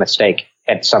to make a mistake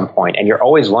at some point, and you're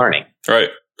always learning. Right.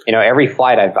 Every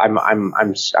flight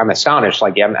I'm astonished.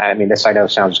 Like, I mean, this I know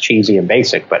sounds cheesy and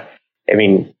basic, but I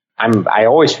mean, I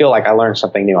always feel like I learn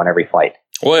something new on every flight.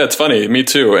 Well, yeah, it's funny. Me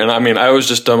too. And I mean, I was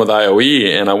just done with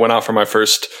IOE, and I went out for my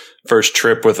first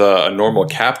trip with a normal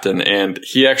captain, and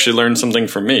he actually learned something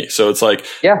from me. So it's like,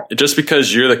 just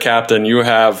because you're the captain, you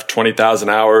have 20,000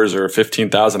 hours or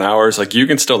 15,000 hours, like, you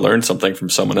can still learn something from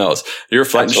someone else. You're a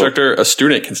flight instructor, a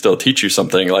student can still teach you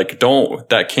something. Like,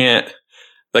 that can't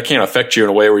affect you in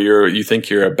a way where you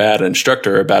think you're a bad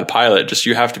instructor or a bad pilot. Just,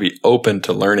 you have to be open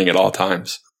to learning at all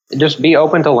times. Just be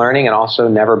open to learning, and also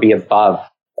never be above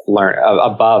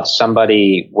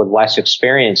somebody with less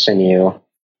experience than you,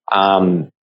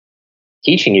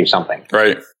 teaching you something.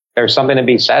 Right. There's something to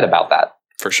be said about that.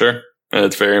 For sure. And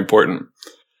it's very important.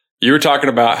 You were talking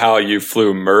about how you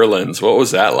flew Merlins. What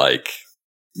was that like?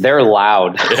 They're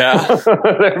loud. Yeah.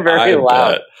 They're very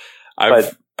loud.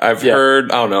 I've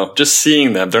heard, I don't know, just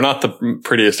seeing them. They're not the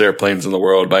prettiest airplanes in the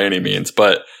world by any means,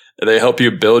 but they help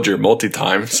you build your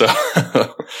multi-time. So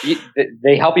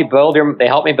they help me build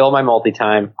my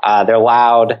multi-time. They're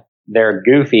loud. They're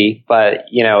goofy, but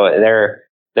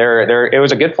it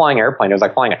was a good flying airplane. It was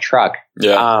like flying a truck.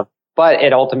 Yeah. But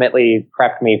it ultimately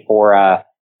prepped me for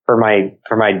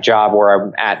my job where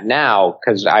I'm at now,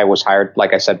 because I was hired,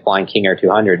 like I said, flying King Air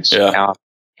 200s. Yeah.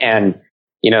 And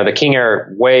the King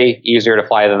Air, way easier to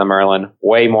fly than the Merlin,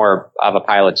 way more of a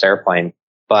pilot's airplane.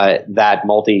 But that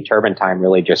multi-turbine time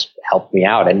really just helped me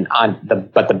out.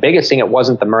 But the biggest thing, it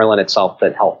wasn't the Merlin itself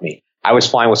that helped me. I was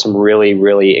flying with some really,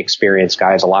 really experienced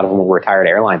guys. A lot of them were retired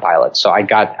airline pilots. So I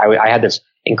had this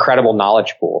incredible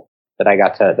knowledge pool that I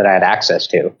had access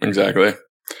to. Exactly.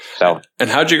 So, and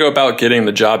how'd you go about getting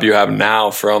the job you have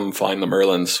now from flying the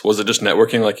Merlins? Was it just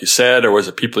networking, like you said, or was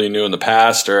it people you knew in the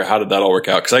past, or how did that all work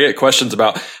out? Because I get questions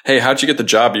about, hey, how'd you get the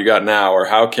job you got now, or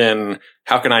how can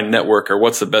I network, or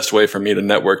what's the best way for me to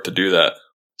network to do that?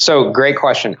 So, great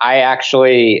question. I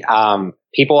actually,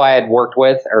 people I had worked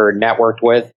with or networked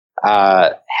with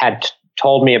had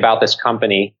told me about this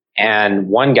company, and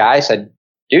one guy said,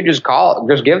 dude, just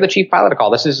give the chief pilot a call.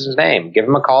 This is his name. Give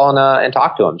him a call and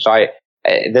talk to him. So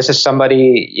this is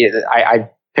somebody, I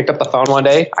picked up the phone one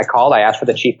day. I called, I asked for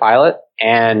the chief pilot,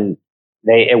 and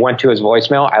it went to his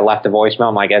voicemail. I left a voicemail.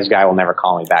 I'm like, this guy will never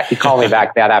call me back. He called me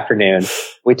back that afternoon.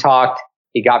 We talked.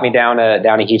 He got me down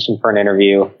to Houston for an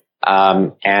interview.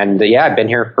 And yeah, I've been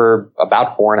here for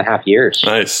about 4.5 years.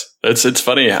 Nice. It's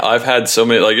funny. I've had so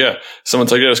many,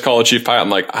 someone's like, just call the chief pilot.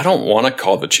 I'm like, I don't want to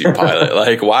call the chief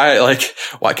pilot.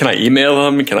 Why can I email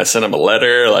them? Can I send them a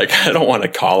letter? I don't want to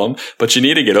call them, but you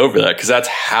need to get over that, because that's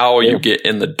how you get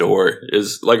in the door,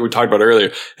 is like we talked about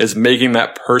earlier, is making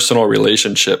that personal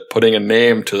relationship, putting a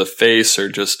name to the face, or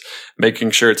just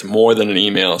making sure it's more than an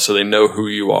email so they know who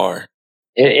you are.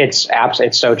 It's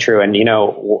so true. And,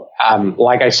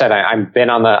 like I said, I'm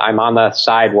on the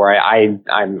side where I'm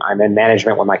in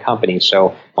management with my company.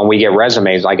 So when we get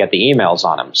resumes, I get the emails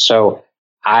on them. So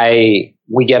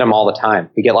we get them all the time.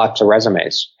 We get lots of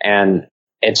resumes, and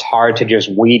it's hard to just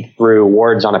weed through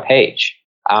words on a page.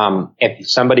 If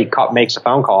somebody makes a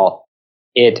phone call,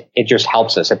 it just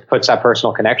helps us. It puts that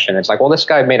personal connection. It's like, well, this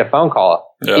guy made a phone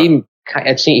call. Yeah.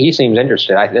 He seems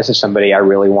interested. This is somebody I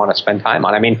really want to spend time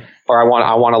on. Or I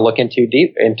want to look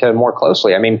into more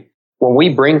closely. When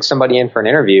we bring somebody in for an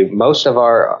interview,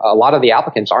 a lot of the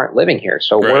applicants aren't living here,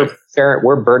 so right.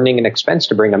 we're burdening an expense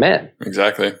to bring them in.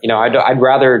 Exactly. I'd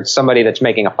rather somebody that's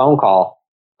making a phone call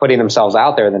putting themselves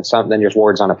out there than just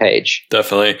words on a page.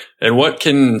 Definitely. And what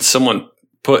can someone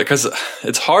put? Because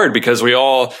it's hard, because when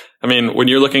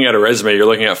you're looking at a resume, you're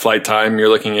looking at flight time, you're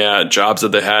looking at jobs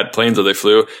that they had, planes that they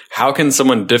flew. How can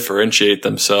someone differentiate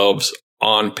themselves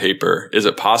on paper? Is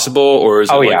it possible, or is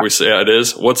it we say it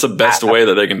is? What's the best way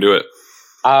that they can do it?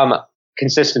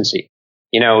 Consistency.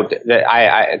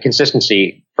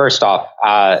 Consistency. First off,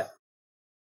 a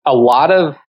lot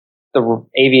of the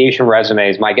aviation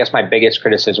resumes, my biggest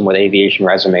criticism with aviation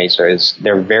resumes is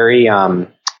they're very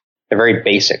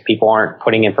basic. People aren't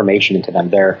putting information into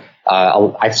them.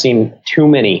 I've seen too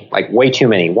many, way too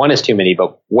many. One is too many,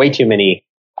 but way too many.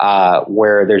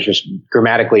 Where there's just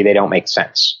grammatically, they don't make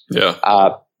sense.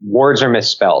 Yeah. Words are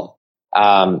misspelled.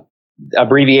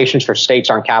 Abbreviations for states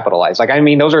aren't capitalized.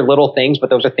 Those are little things, but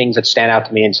those are things that stand out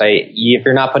to me and say, if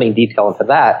you're not putting detail into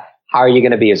that, how are you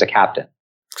going to be as a captain?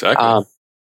 Exactly.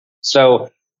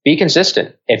 So be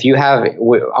consistent. If you have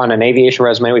on an aviation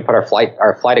resume, we put our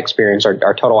flight experience,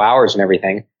 our total hours and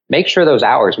everything. Make sure those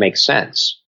hours make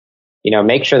sense.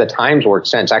 Make sure the times work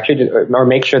sense. Or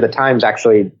make sure the times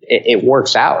actually it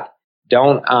works out.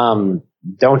 Don't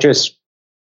just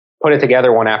put it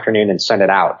together one afternoon and send it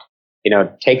out.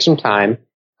 Take some time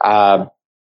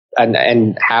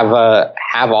and have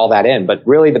all that in. But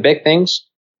really, the big things,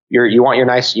 you want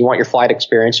your flight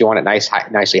experience. You want it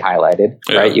nicely highlighted,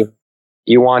 yeah. Right?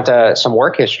 You want some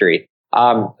work history.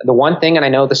 The one thing, and I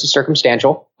know this is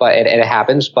circumstantial, but it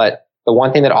happens. But the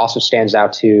one thing that also stands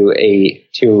out to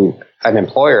an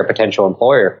employer, a potential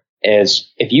employer,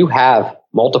 is if you have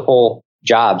multiple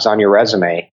jobs on your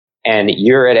resume and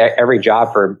you're at every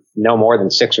job for no more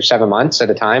than 6 or 7 months at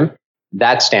a time,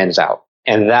 that stands out.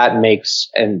 And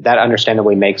that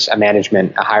understandably makes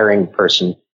a hiring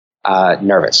person,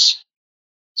 nervous.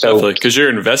 So, definitely, because you're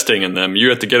investing in them. You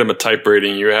have to get them a type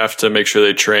rating. You have to make sure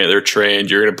they're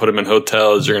trained. You're going to put them in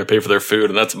hotels. You're going to pay for their food,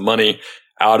 and that's money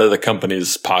out of the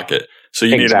company's pocket. So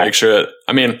you need to make sure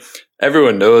that,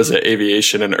 everyone knows that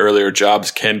aviation and earlier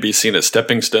jobs can be seen as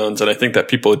stepping stones. And I think that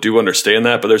people do understand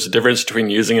that, but there's a difference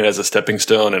between using it as a stepping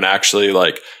stone and actually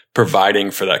providing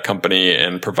for that company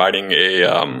and providing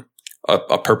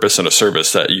a purpose and a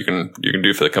service that you can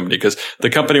do for the company. Because the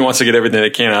company wants to get everything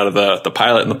they can out of the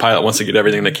pilot, and the pilot wants to get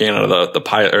everything they can out of the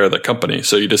pilot or the company.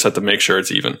 So you just have to make sure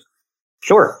it's even.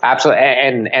 Sure. Absolutely.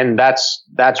 And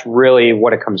that's really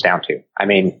what it comes down to.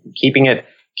 Keeping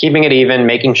it even,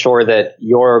 making sure that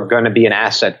you're going to be an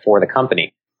asset for the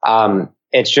company.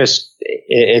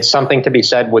 It's something to be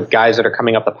said with guys that are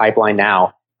coming up the pipeline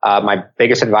now. My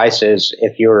biggest advice is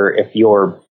if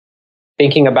you're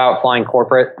thinking about flying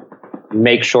corporate,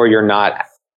 make sure you're not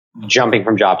jumping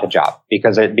from job to job,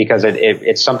 because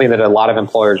it's something that a lot of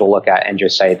employers will look at and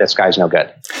just say, this guy's no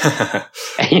good.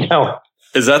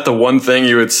 Is that the one thing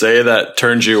you would say that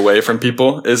turns you away from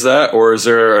people? Is that, or is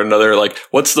there another,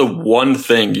 what's the one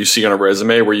thing you see on a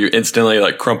resume where you instantly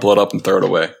crumple it up and throw it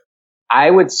away?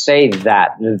 I would say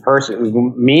that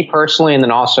me personally, and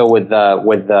then also with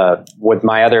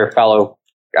my other fellow,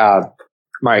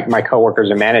 my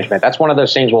coworkers in management, that's one of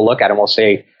those things we'll look at and we'll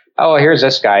say, oh, here's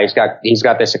this guy. He's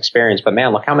got this experience, but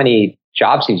man, look how many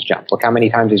jobs he's jumped. Look how many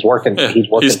times he's worked.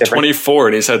 He's 24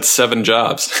 and he's had 7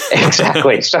 jobs.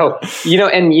 Exactly. So,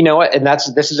 and you know what? And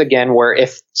this is again where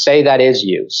say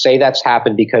that's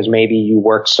happened because maybe you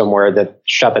worked somewhere that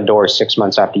shut the doors 6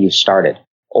 months after you started,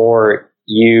 or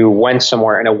you went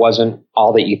somewhere and it wasn't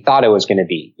all that you thought it was going to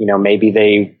be. Maybe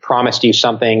they promised you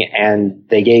something and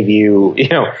they gave you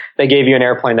an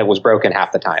airplane that was broken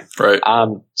half the time. Right.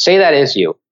 Say that is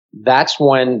you. That's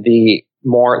when the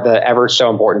the ever so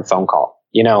important phone call.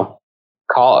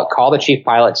 Call the chief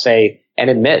pilot, say,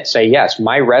 yes,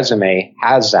 my resume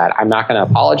has that. I'm not going to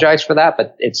apologize for that,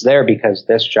 but it's there because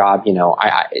this job,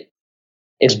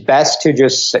 it's best to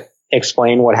just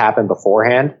explain what happened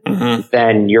beforehand,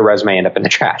 then your resume end up in the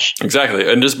trash. Exactly.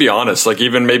 And just be honest, like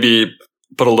even maybe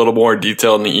put a little more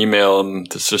detail in the email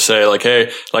and just say like, hey,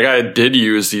 like I did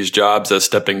use these jobs as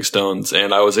stepping stones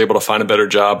and I was able to find a better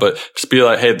job, but just be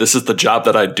like, hey, this is the job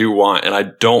that I do want and I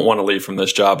don't want to leave from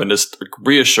this job, and just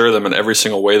reassure them in every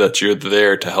single way that you're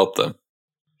there to help them.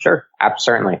 Sure.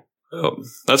 Certainly.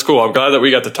 That's cool. I'm glad that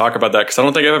we got to talk about that because I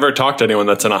don't think I've ever talked to anyone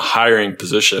that's in a hiring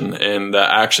position and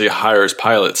that actually hires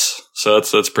pilots. So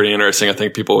that's pretty interesting. I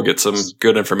think people will get some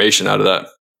good information out of that.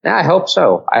 Yeah, I hope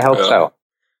so. So.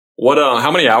 What?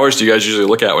 How many hours do you guys usually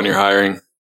look at when you're hiring?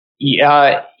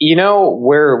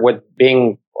 We're with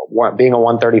being a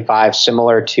 135,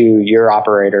 similar to your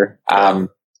operator.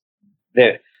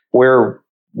 That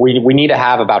we need to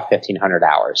have about 1,500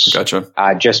 hours. Gotcha.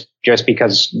 Just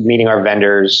because meeting our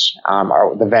vendors,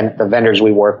 the vendors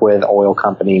we work with, oil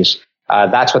companies,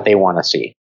 that's what they want to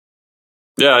see.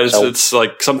 Yeah, it's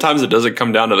like sometimes it doesn't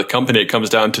come down to the company; it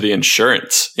comes down to the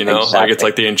insurance. Exactly. Like it's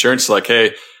like the insurance, like,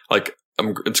 hey, like.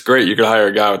 It's great. You could hire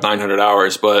a guy with 900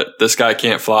 hours, but this guy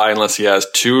can't fly unless he has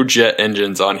 2 jet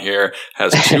engines on here,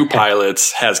 has 2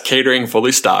 pilots, has catering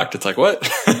fully stocked. It's like, what?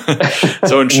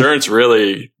 So insurance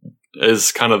really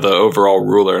is kind of the overall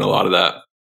ruler in a lot of that.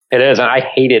 It is. And I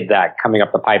hated that coming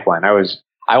up the pipeline.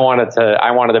 I wanted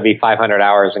to be 500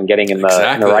 hours and getting in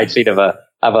the right seat of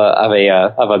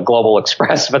a Global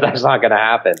Express, but that's not going to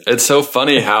happen. It's so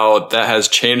funny how that has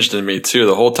changed in me too.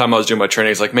 The whole time I was doing my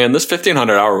training, it's like, man, this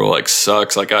 1,500 hour rule like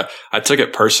sucks. Like I took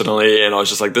it personally and I was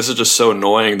just like, this is just so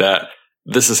annoying that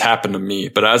this has happened to me.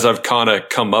 But as I've kind of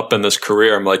come up in this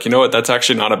career, I'm like, you know what? That's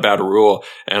actually not a bad rule.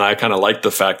 And I kind of like the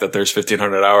fact that there's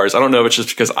 1,500 hours. I don't know if it's just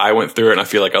because I went through it and I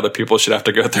feel like other people should have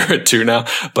to go through it too now.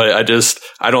 But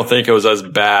I don't think it was as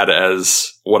bad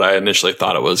as what I initially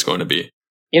thought it was going to be.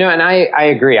 And I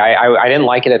agree. I didn't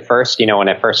like it at first. When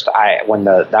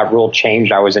that rule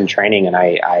changed, I was in training and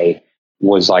I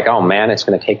was like, oh man, it's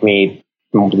going to take me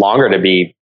longer to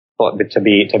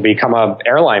become an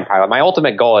airline pilot. My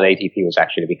ultimate goal at ATP was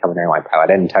actually to become an airline pilot. I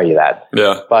didn't tell you that.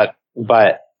 Yeah. But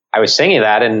I was saying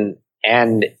that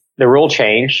and the rule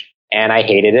changed and I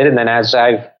hated it. And then as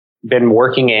I've been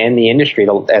working in the industry,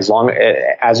 as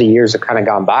the years have kind of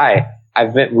gone by,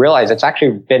 I've realized it's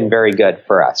actually been very good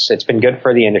for us. It's been good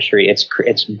for the industry.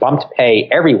 It's bumped pay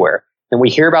everywhere. And we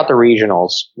hear about the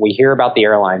regionals. We hear about the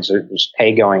airlines. There's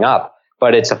pay going up,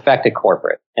 but it's affected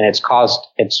corporate and it's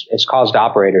caused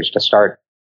operators to start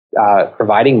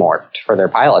providing more for their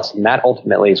pilots. And that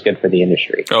ultimately is good for the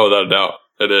industry. Oh, without a doubt.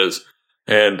 It is.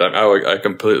 And I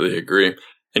completely agree.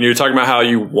 And you're talking about how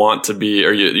you want to be,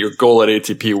 or your goal at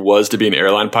ATP was to be an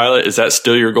airline pilot. Is that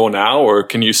still your goal now, or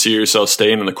can you see yourself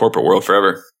staying in the corporate world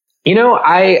forever?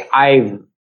 I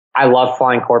love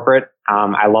flying corporate.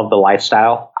 I love the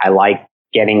lifestyle. I like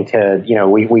getting to,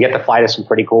 we get to fly to some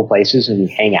pretty cool places and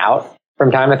hang out from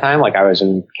time to time. Like I was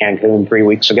in Cancun 3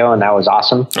 weeks ago, and that was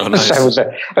awesome. Oh, nice. I was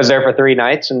there for 3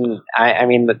 nights, and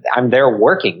I'm there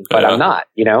working, but I'm not.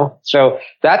 So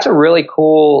that's a really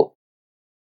cool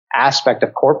aspect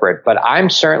of corporate, but I'm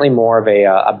certainly more of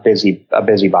a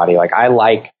busybody.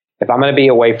 Like if I'm going to be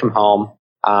away from home,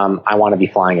 I want to be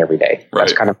flying every day.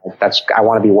 Right. I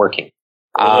want to be working.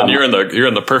 Well, then you're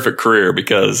in the perfect career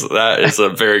because that is a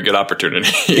very good opportunity.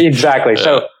 Exactly. Yeah.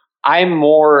 So I'm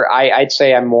more, I'd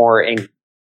say I'm more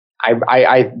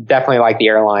I definitely like the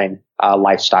airline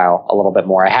lifestyle a little bit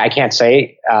more. I can't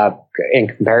say in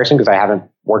comparison because I haven't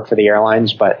worked for the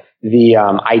airlines, but the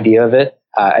idea of it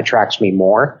attracts me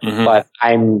more, but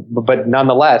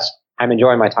nonetheless, I'm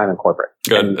enjoying my time in corporate.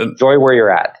 Good. And enjoy where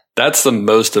you're at. That's the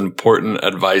most important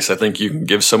advice I think you can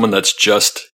give someone that's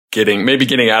just getting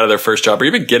out of their first job or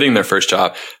even getting their first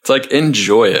job. It's like,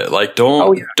 enjoy it. Like,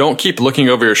 don't keep looking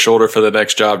over your shoulder for the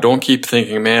next job. Don't keep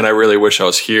thinking, man, I really wish I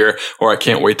was here, or I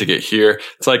can't wait to get here.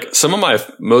 It's like some of my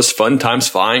most fun times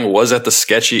flying was at the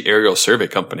sketchy aerial survey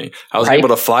company. I was able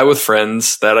to fly with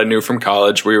friends that I knew from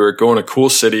college. We were going to cool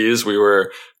cities. We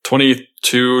were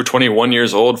 22, 21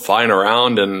 years old, flying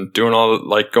around and doing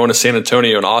going to San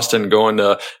Antonio and Austin, going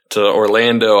to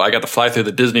Orlando. I got to fly through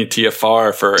the Disney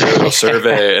TFR for aerial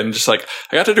survey and just I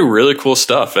got to do really cool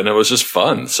stuff and it was just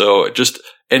fun. So just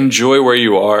enjoy where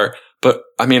you are. But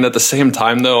I mean, at the same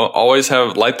time though, always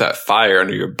light that fire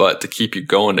under your butt to keep you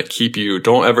going,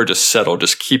 don't ever just settle.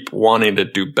 Just keep wanting to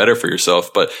do better for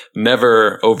yourself, but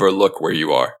never overlook where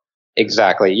you are.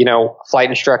 Exactly. Flight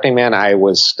instructing, man, I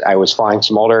was flying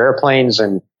some older airplanes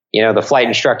and, the flight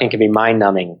instructing can be mind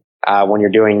numbing. when you're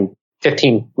doing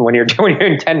 15, when you're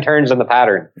doing 10 turns in the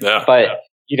pattern. Yeah. But,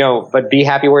 but be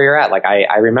happy where you're at. Like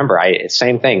I remember,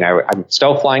 same thing. I'm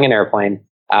still flying an airplane.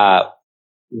 I'm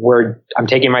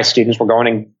taking my students. We're going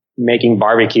and making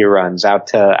barbecue runs out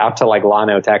to like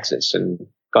Llano, Texas, and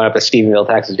going up to Stephenville,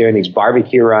 Texas, doing these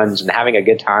barbecue runs and having a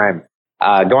good time.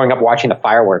 Going up watching the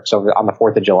fireworks over on the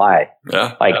 4th of July.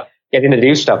 Yeah. Getting to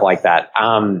do stuff like that.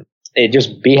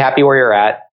 Just be happy where you're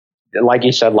at. Like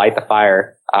you said, light the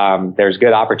fire. There's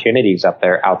good opportunities out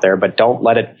there, but don't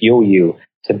let it fuel you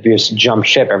to just jump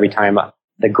ship every time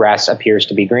the grass appears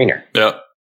to be greener. Yeah.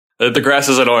 The grass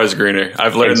isn't always greener.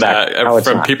 I've learned that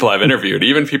from people I've interviewed,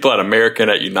 even people at American,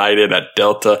 at United, at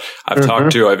Delta. I've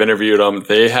talked to, I've interviewed them.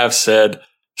 They have said,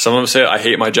 some of them say, I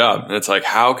hate my job. And it's like,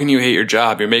 how can you hate your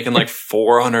job? You're making like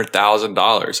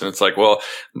 $400,000. And it's like, well,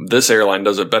 this airline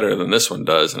does it better than this one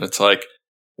does. And it's like,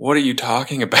 what are you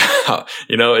talking about?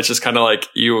 It's just kind of like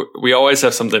we always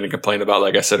have something to complain about,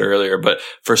 like I said earlier, but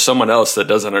for someone else that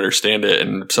doesn't understand it,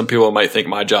 and some people might think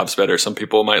my job's better. Some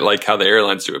people might like how the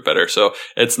airlines do it better. So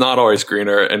it's not always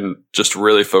greener, and just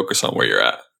really focus on where you're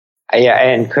at. Yeah.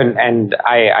 And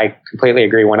I completely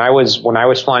agree. When I was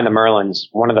flying the Merlins,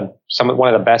 one of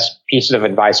the best pieces of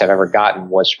advice I've ever gotten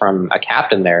was from a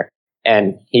captain there.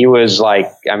 And he was like,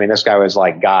 this guy was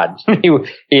like God. He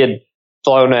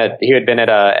had been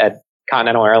at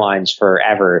Continental Airlines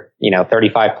forever,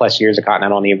 35 plus years at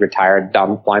Continental, and he retired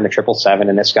flying the 777.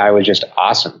 And this guy was just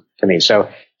awesome to me. So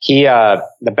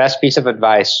the best piece of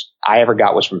advice I ever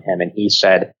got was from him. And he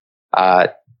said,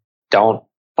 don't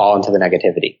fall into the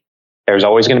negativity. There's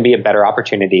always going to be a better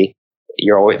opportunity.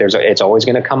 It's always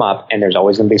going to come up, and there's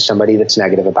always going to be somebody that's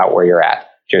negative about where you're at.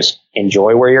 Just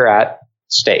enjoy where you're at.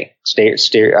 Steer,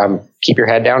 keep your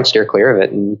head down, steer clear of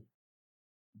it, and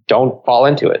don't fall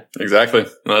into it. Exactly.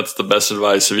 That's the best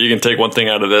advice. If you can take one thing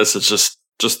out of this, it's just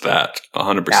that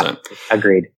 100%. Yeah,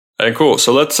 agreed. And cool.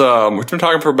 So let's, we've been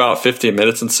talking for about 15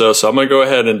 minutes and so I'm going to go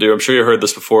ahead and I'm sure you heard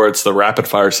this before. It's the rapid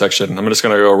fire section. I'm just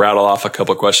going to go rattle off a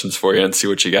couple of questions for you and see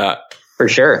what you got. For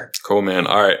sure. Cool, man.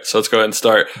 All right. So let's go ahead and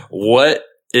start. What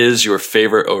is your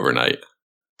favorite overnight?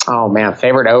 Oh man.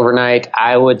 Favorite overnight.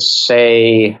 I would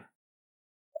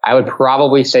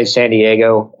probably say San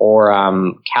Diego, or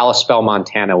Kalispell,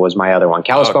 Montana was my other one.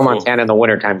 Kalispell, cool. Montana in the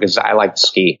wintertime, because I like to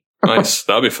ski. Nice.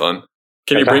 That'll be fun.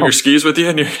 Can you bring your skis with you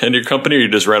in your company, or you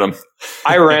just rent them?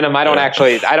 I rent them. I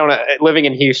don't, living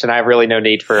in Houston, I have really no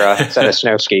need for a set of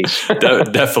snow skis.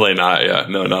 Definitely not. Yeah.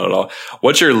 No, not at all.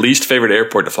 What's your least favorite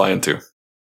airport to fly into?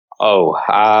 Oh,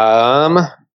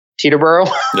 Teterboro.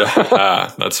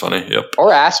 Yeah, that's funny. Yep.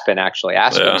 Or Aspen, actually.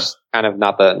 Aspen's kind of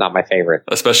not my favorite.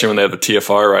 Especially when they have the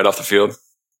TFR right off the field.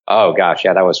 Oh gosh,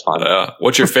 yeah, that was fun.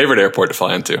 What's your favorite airport to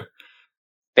fly into?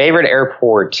 Favorite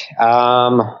airport?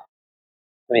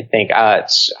 Let me think.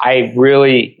 I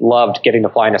really loved getting to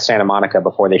fly into Santa Monica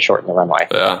before they shortened the runway.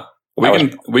 Yeah,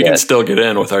 we can still get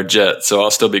in with our jet, so I'll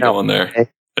still be going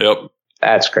there. Yep.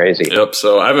 That's crazy. Yep.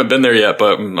 So I haven't been there yet,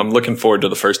 but I'm looking forward to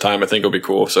the first time. I think it'll be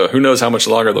cool. So who knows how much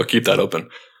longer they'll keep that open.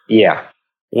 Yeah.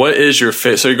 What is your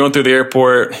so you're going through the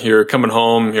airport, you're coming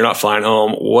home, you're not flying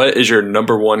home. What is your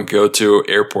number one go-to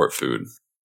airport food?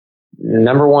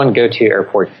 Number one go-to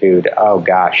airport food. Oh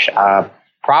gosh.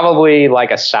 Probably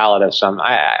like a salad of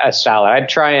a salad. I'd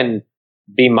try and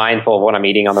be mindful of what I'm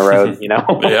eating on the road,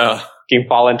 Yeah. You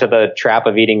fall into the trap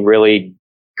of eating really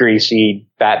greasy,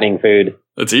 fattening food.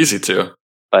 It's easy to.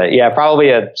 But yeah, probably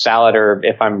a salad, or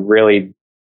if I'm really,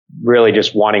 really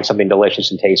just wanting something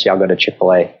delicious and tasty, I'll go to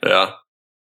Chick-fil-A. Yeah,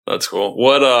 that's cool.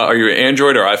 What are you, an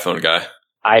Android or iPhone guy?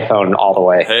 iPhone all the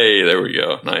way. Hey, there we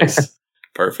go. Nice.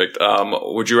 Perfect.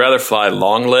 Would you rather fly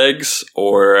long legs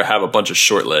or have a bunch of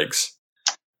short legs?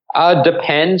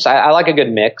 Depends. I like a good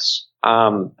mix.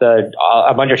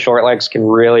 A bunch of short legs can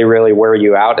really, really wear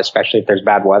you out, especially if there's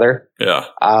bad weather. Yeah.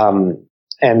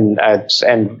 And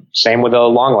same with the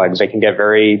long legs. They can get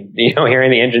very,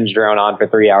 hearing the engines drone on for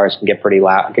 3 hours can get pretty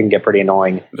loud, can get pretty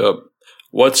annoying. Yep.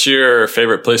 What's your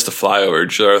favorite place to fly over?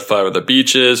 Would you rather fly over the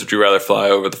beaches? Would you rather fly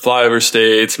over the flyover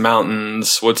states,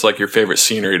 mountains? What's like your favorite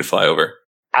scenery to fly over?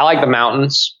 I like the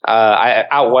mountains.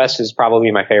 Out west is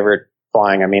probably my favorite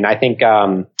flying. I mean, I think,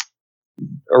 or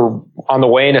on the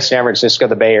way into San Francisco,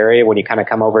 the Bay Area, when you kind of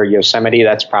come over Yosemite,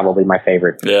 that's probably my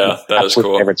favorite. Yeah, that is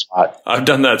cool. Favorite spot. I've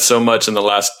done that so much in the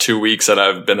last 2 weeks that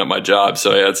I've been at my job.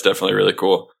 So yeah, it's definitely really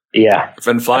cool. Yeah. I've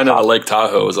been flying out of Lake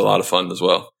Tahoe. It was a lot of fun as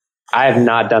well. I have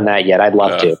not done that yet. I'd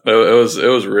love to. It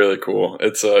was really cool.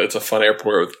 It's a fun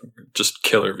airport with just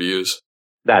killer views.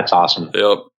 That's awesome.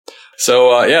 Yep.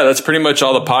 So that's pretty much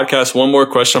all the podcast. One more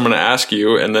question I'm going to ask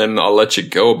you, and then I'll let you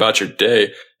go about your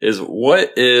day, is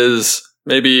what is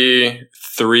maybe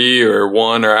 3 or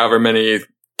 1 or however many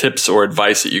tips or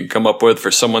advice that you can come up with for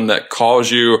someone that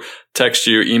calls you, texts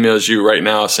you, emails you right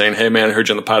now saying, hey man, I heard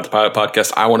you on the Pilot to Pilot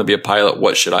podcast. I want to be a pilot.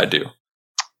 What should I do?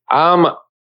 Oh,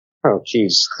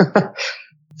 geez.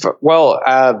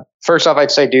 Well, first off,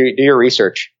 I'd say do your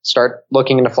research. Start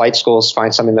looking into flight schools.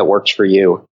 Find something that works for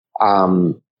you.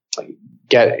 Ask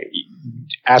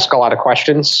a lot of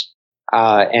questions.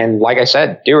 And like I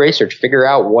said, do research. Figure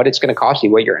out what it's going to cost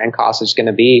you, what your end cost is going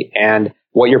to be, and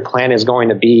what your plan is going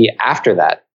to be after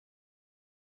that.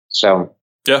 So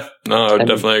yeah, no, I would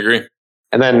definitely agree.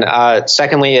 And then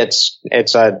secondly, it's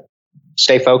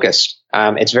stay focused.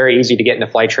 It's very easy to get into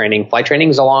flight training. Flight training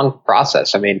is a long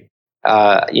process. I mean,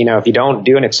 if you don't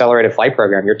do an accelerated flight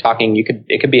program, you're talking,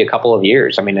 it could be a couple of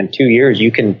years. I mean, in 2 years,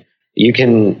 you can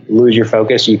lose your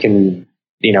focus. You can,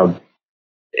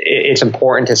 it's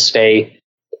important to stay,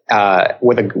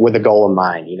 with a goal in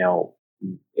mind. You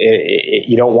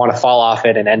don't want to fall off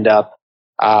it and end up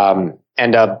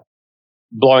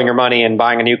blowing your money and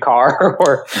buying a new car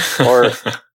or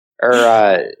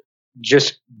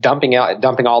just dumping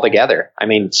all together. I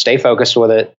mean, stay focused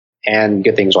with it and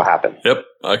good things will happen. Yep.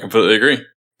 I completely agree.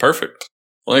 Perfect.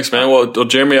 Well, thanks, man. Well,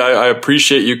 Jeremy, I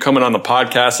appreciate you coming on the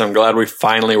podcast. I'm glad we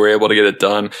finally were able to get it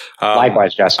done.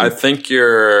 Likewise, Justin. I think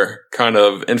your kind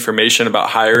of information about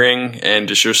hiring and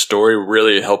just your story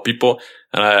really helped people.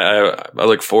 And I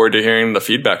look forward to hearing the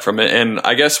feedback from it. And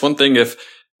I guess one thing, if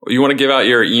you want to give out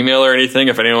your email or anything,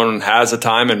 if anyone has a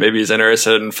time and maybe is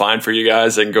interested and fine for you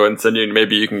guys, they can go and send you, and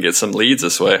maybe you can get some leads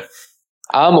this way.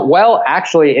 Well,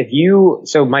 actually,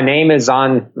 so my name is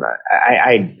on,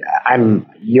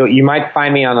 you might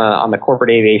find me on the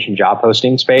corporate aviation job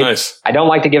postings page. Nice. I don't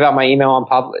like to give out my email on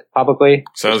publicly.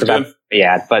 Sounds good.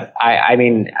 Yeah. But I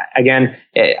mean, again,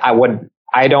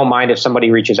 I don't mind if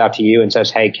somebody reaches out to you and says,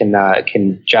 hey,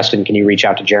 can Justin, can you reach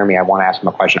out to Jeremy? I want to ask him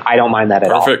a question. I don't mind that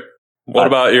at all. Perfect. What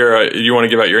about you want to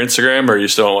give out your Instagram, or you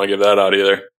still don't want to give that out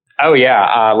either? Oh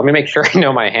yeah. Let me make sure I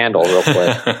know my handle real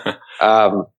quick.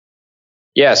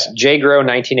 Yes,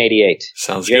 JGRO1988.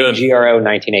 Sounds good.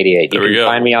 JGRO1988. You can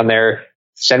find me on there.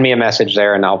 Send me a message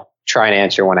there, and I'll try and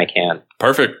answer when I can.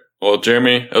 Perfect. Well,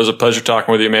 Jeremy, it was a pleasure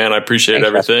talking with you, man. I appreciate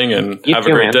everything, and have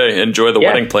a great day. Enjoy the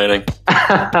wedding planning.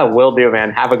 Will do,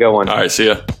 man. Have a good one. All right, see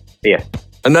ya. See ya.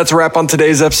 And that's a wrap on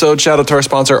today's episode. Shout out to our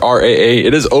sponsor, RAA.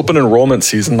 It is open enrollment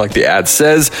season, like the ad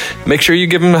says. Make sure you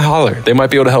give them a holler. They might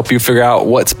be able to help you figure out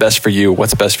what's best for you,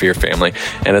 what's best for your family,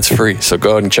 and it's free. So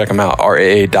go ahead and check them out,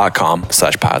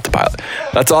 raa.com/pilot to pilot.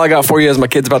 That's all I got for you as my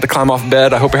kid's about to climb off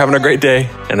bed. I hope you're having a great day.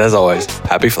 And as always,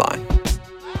 happy flying.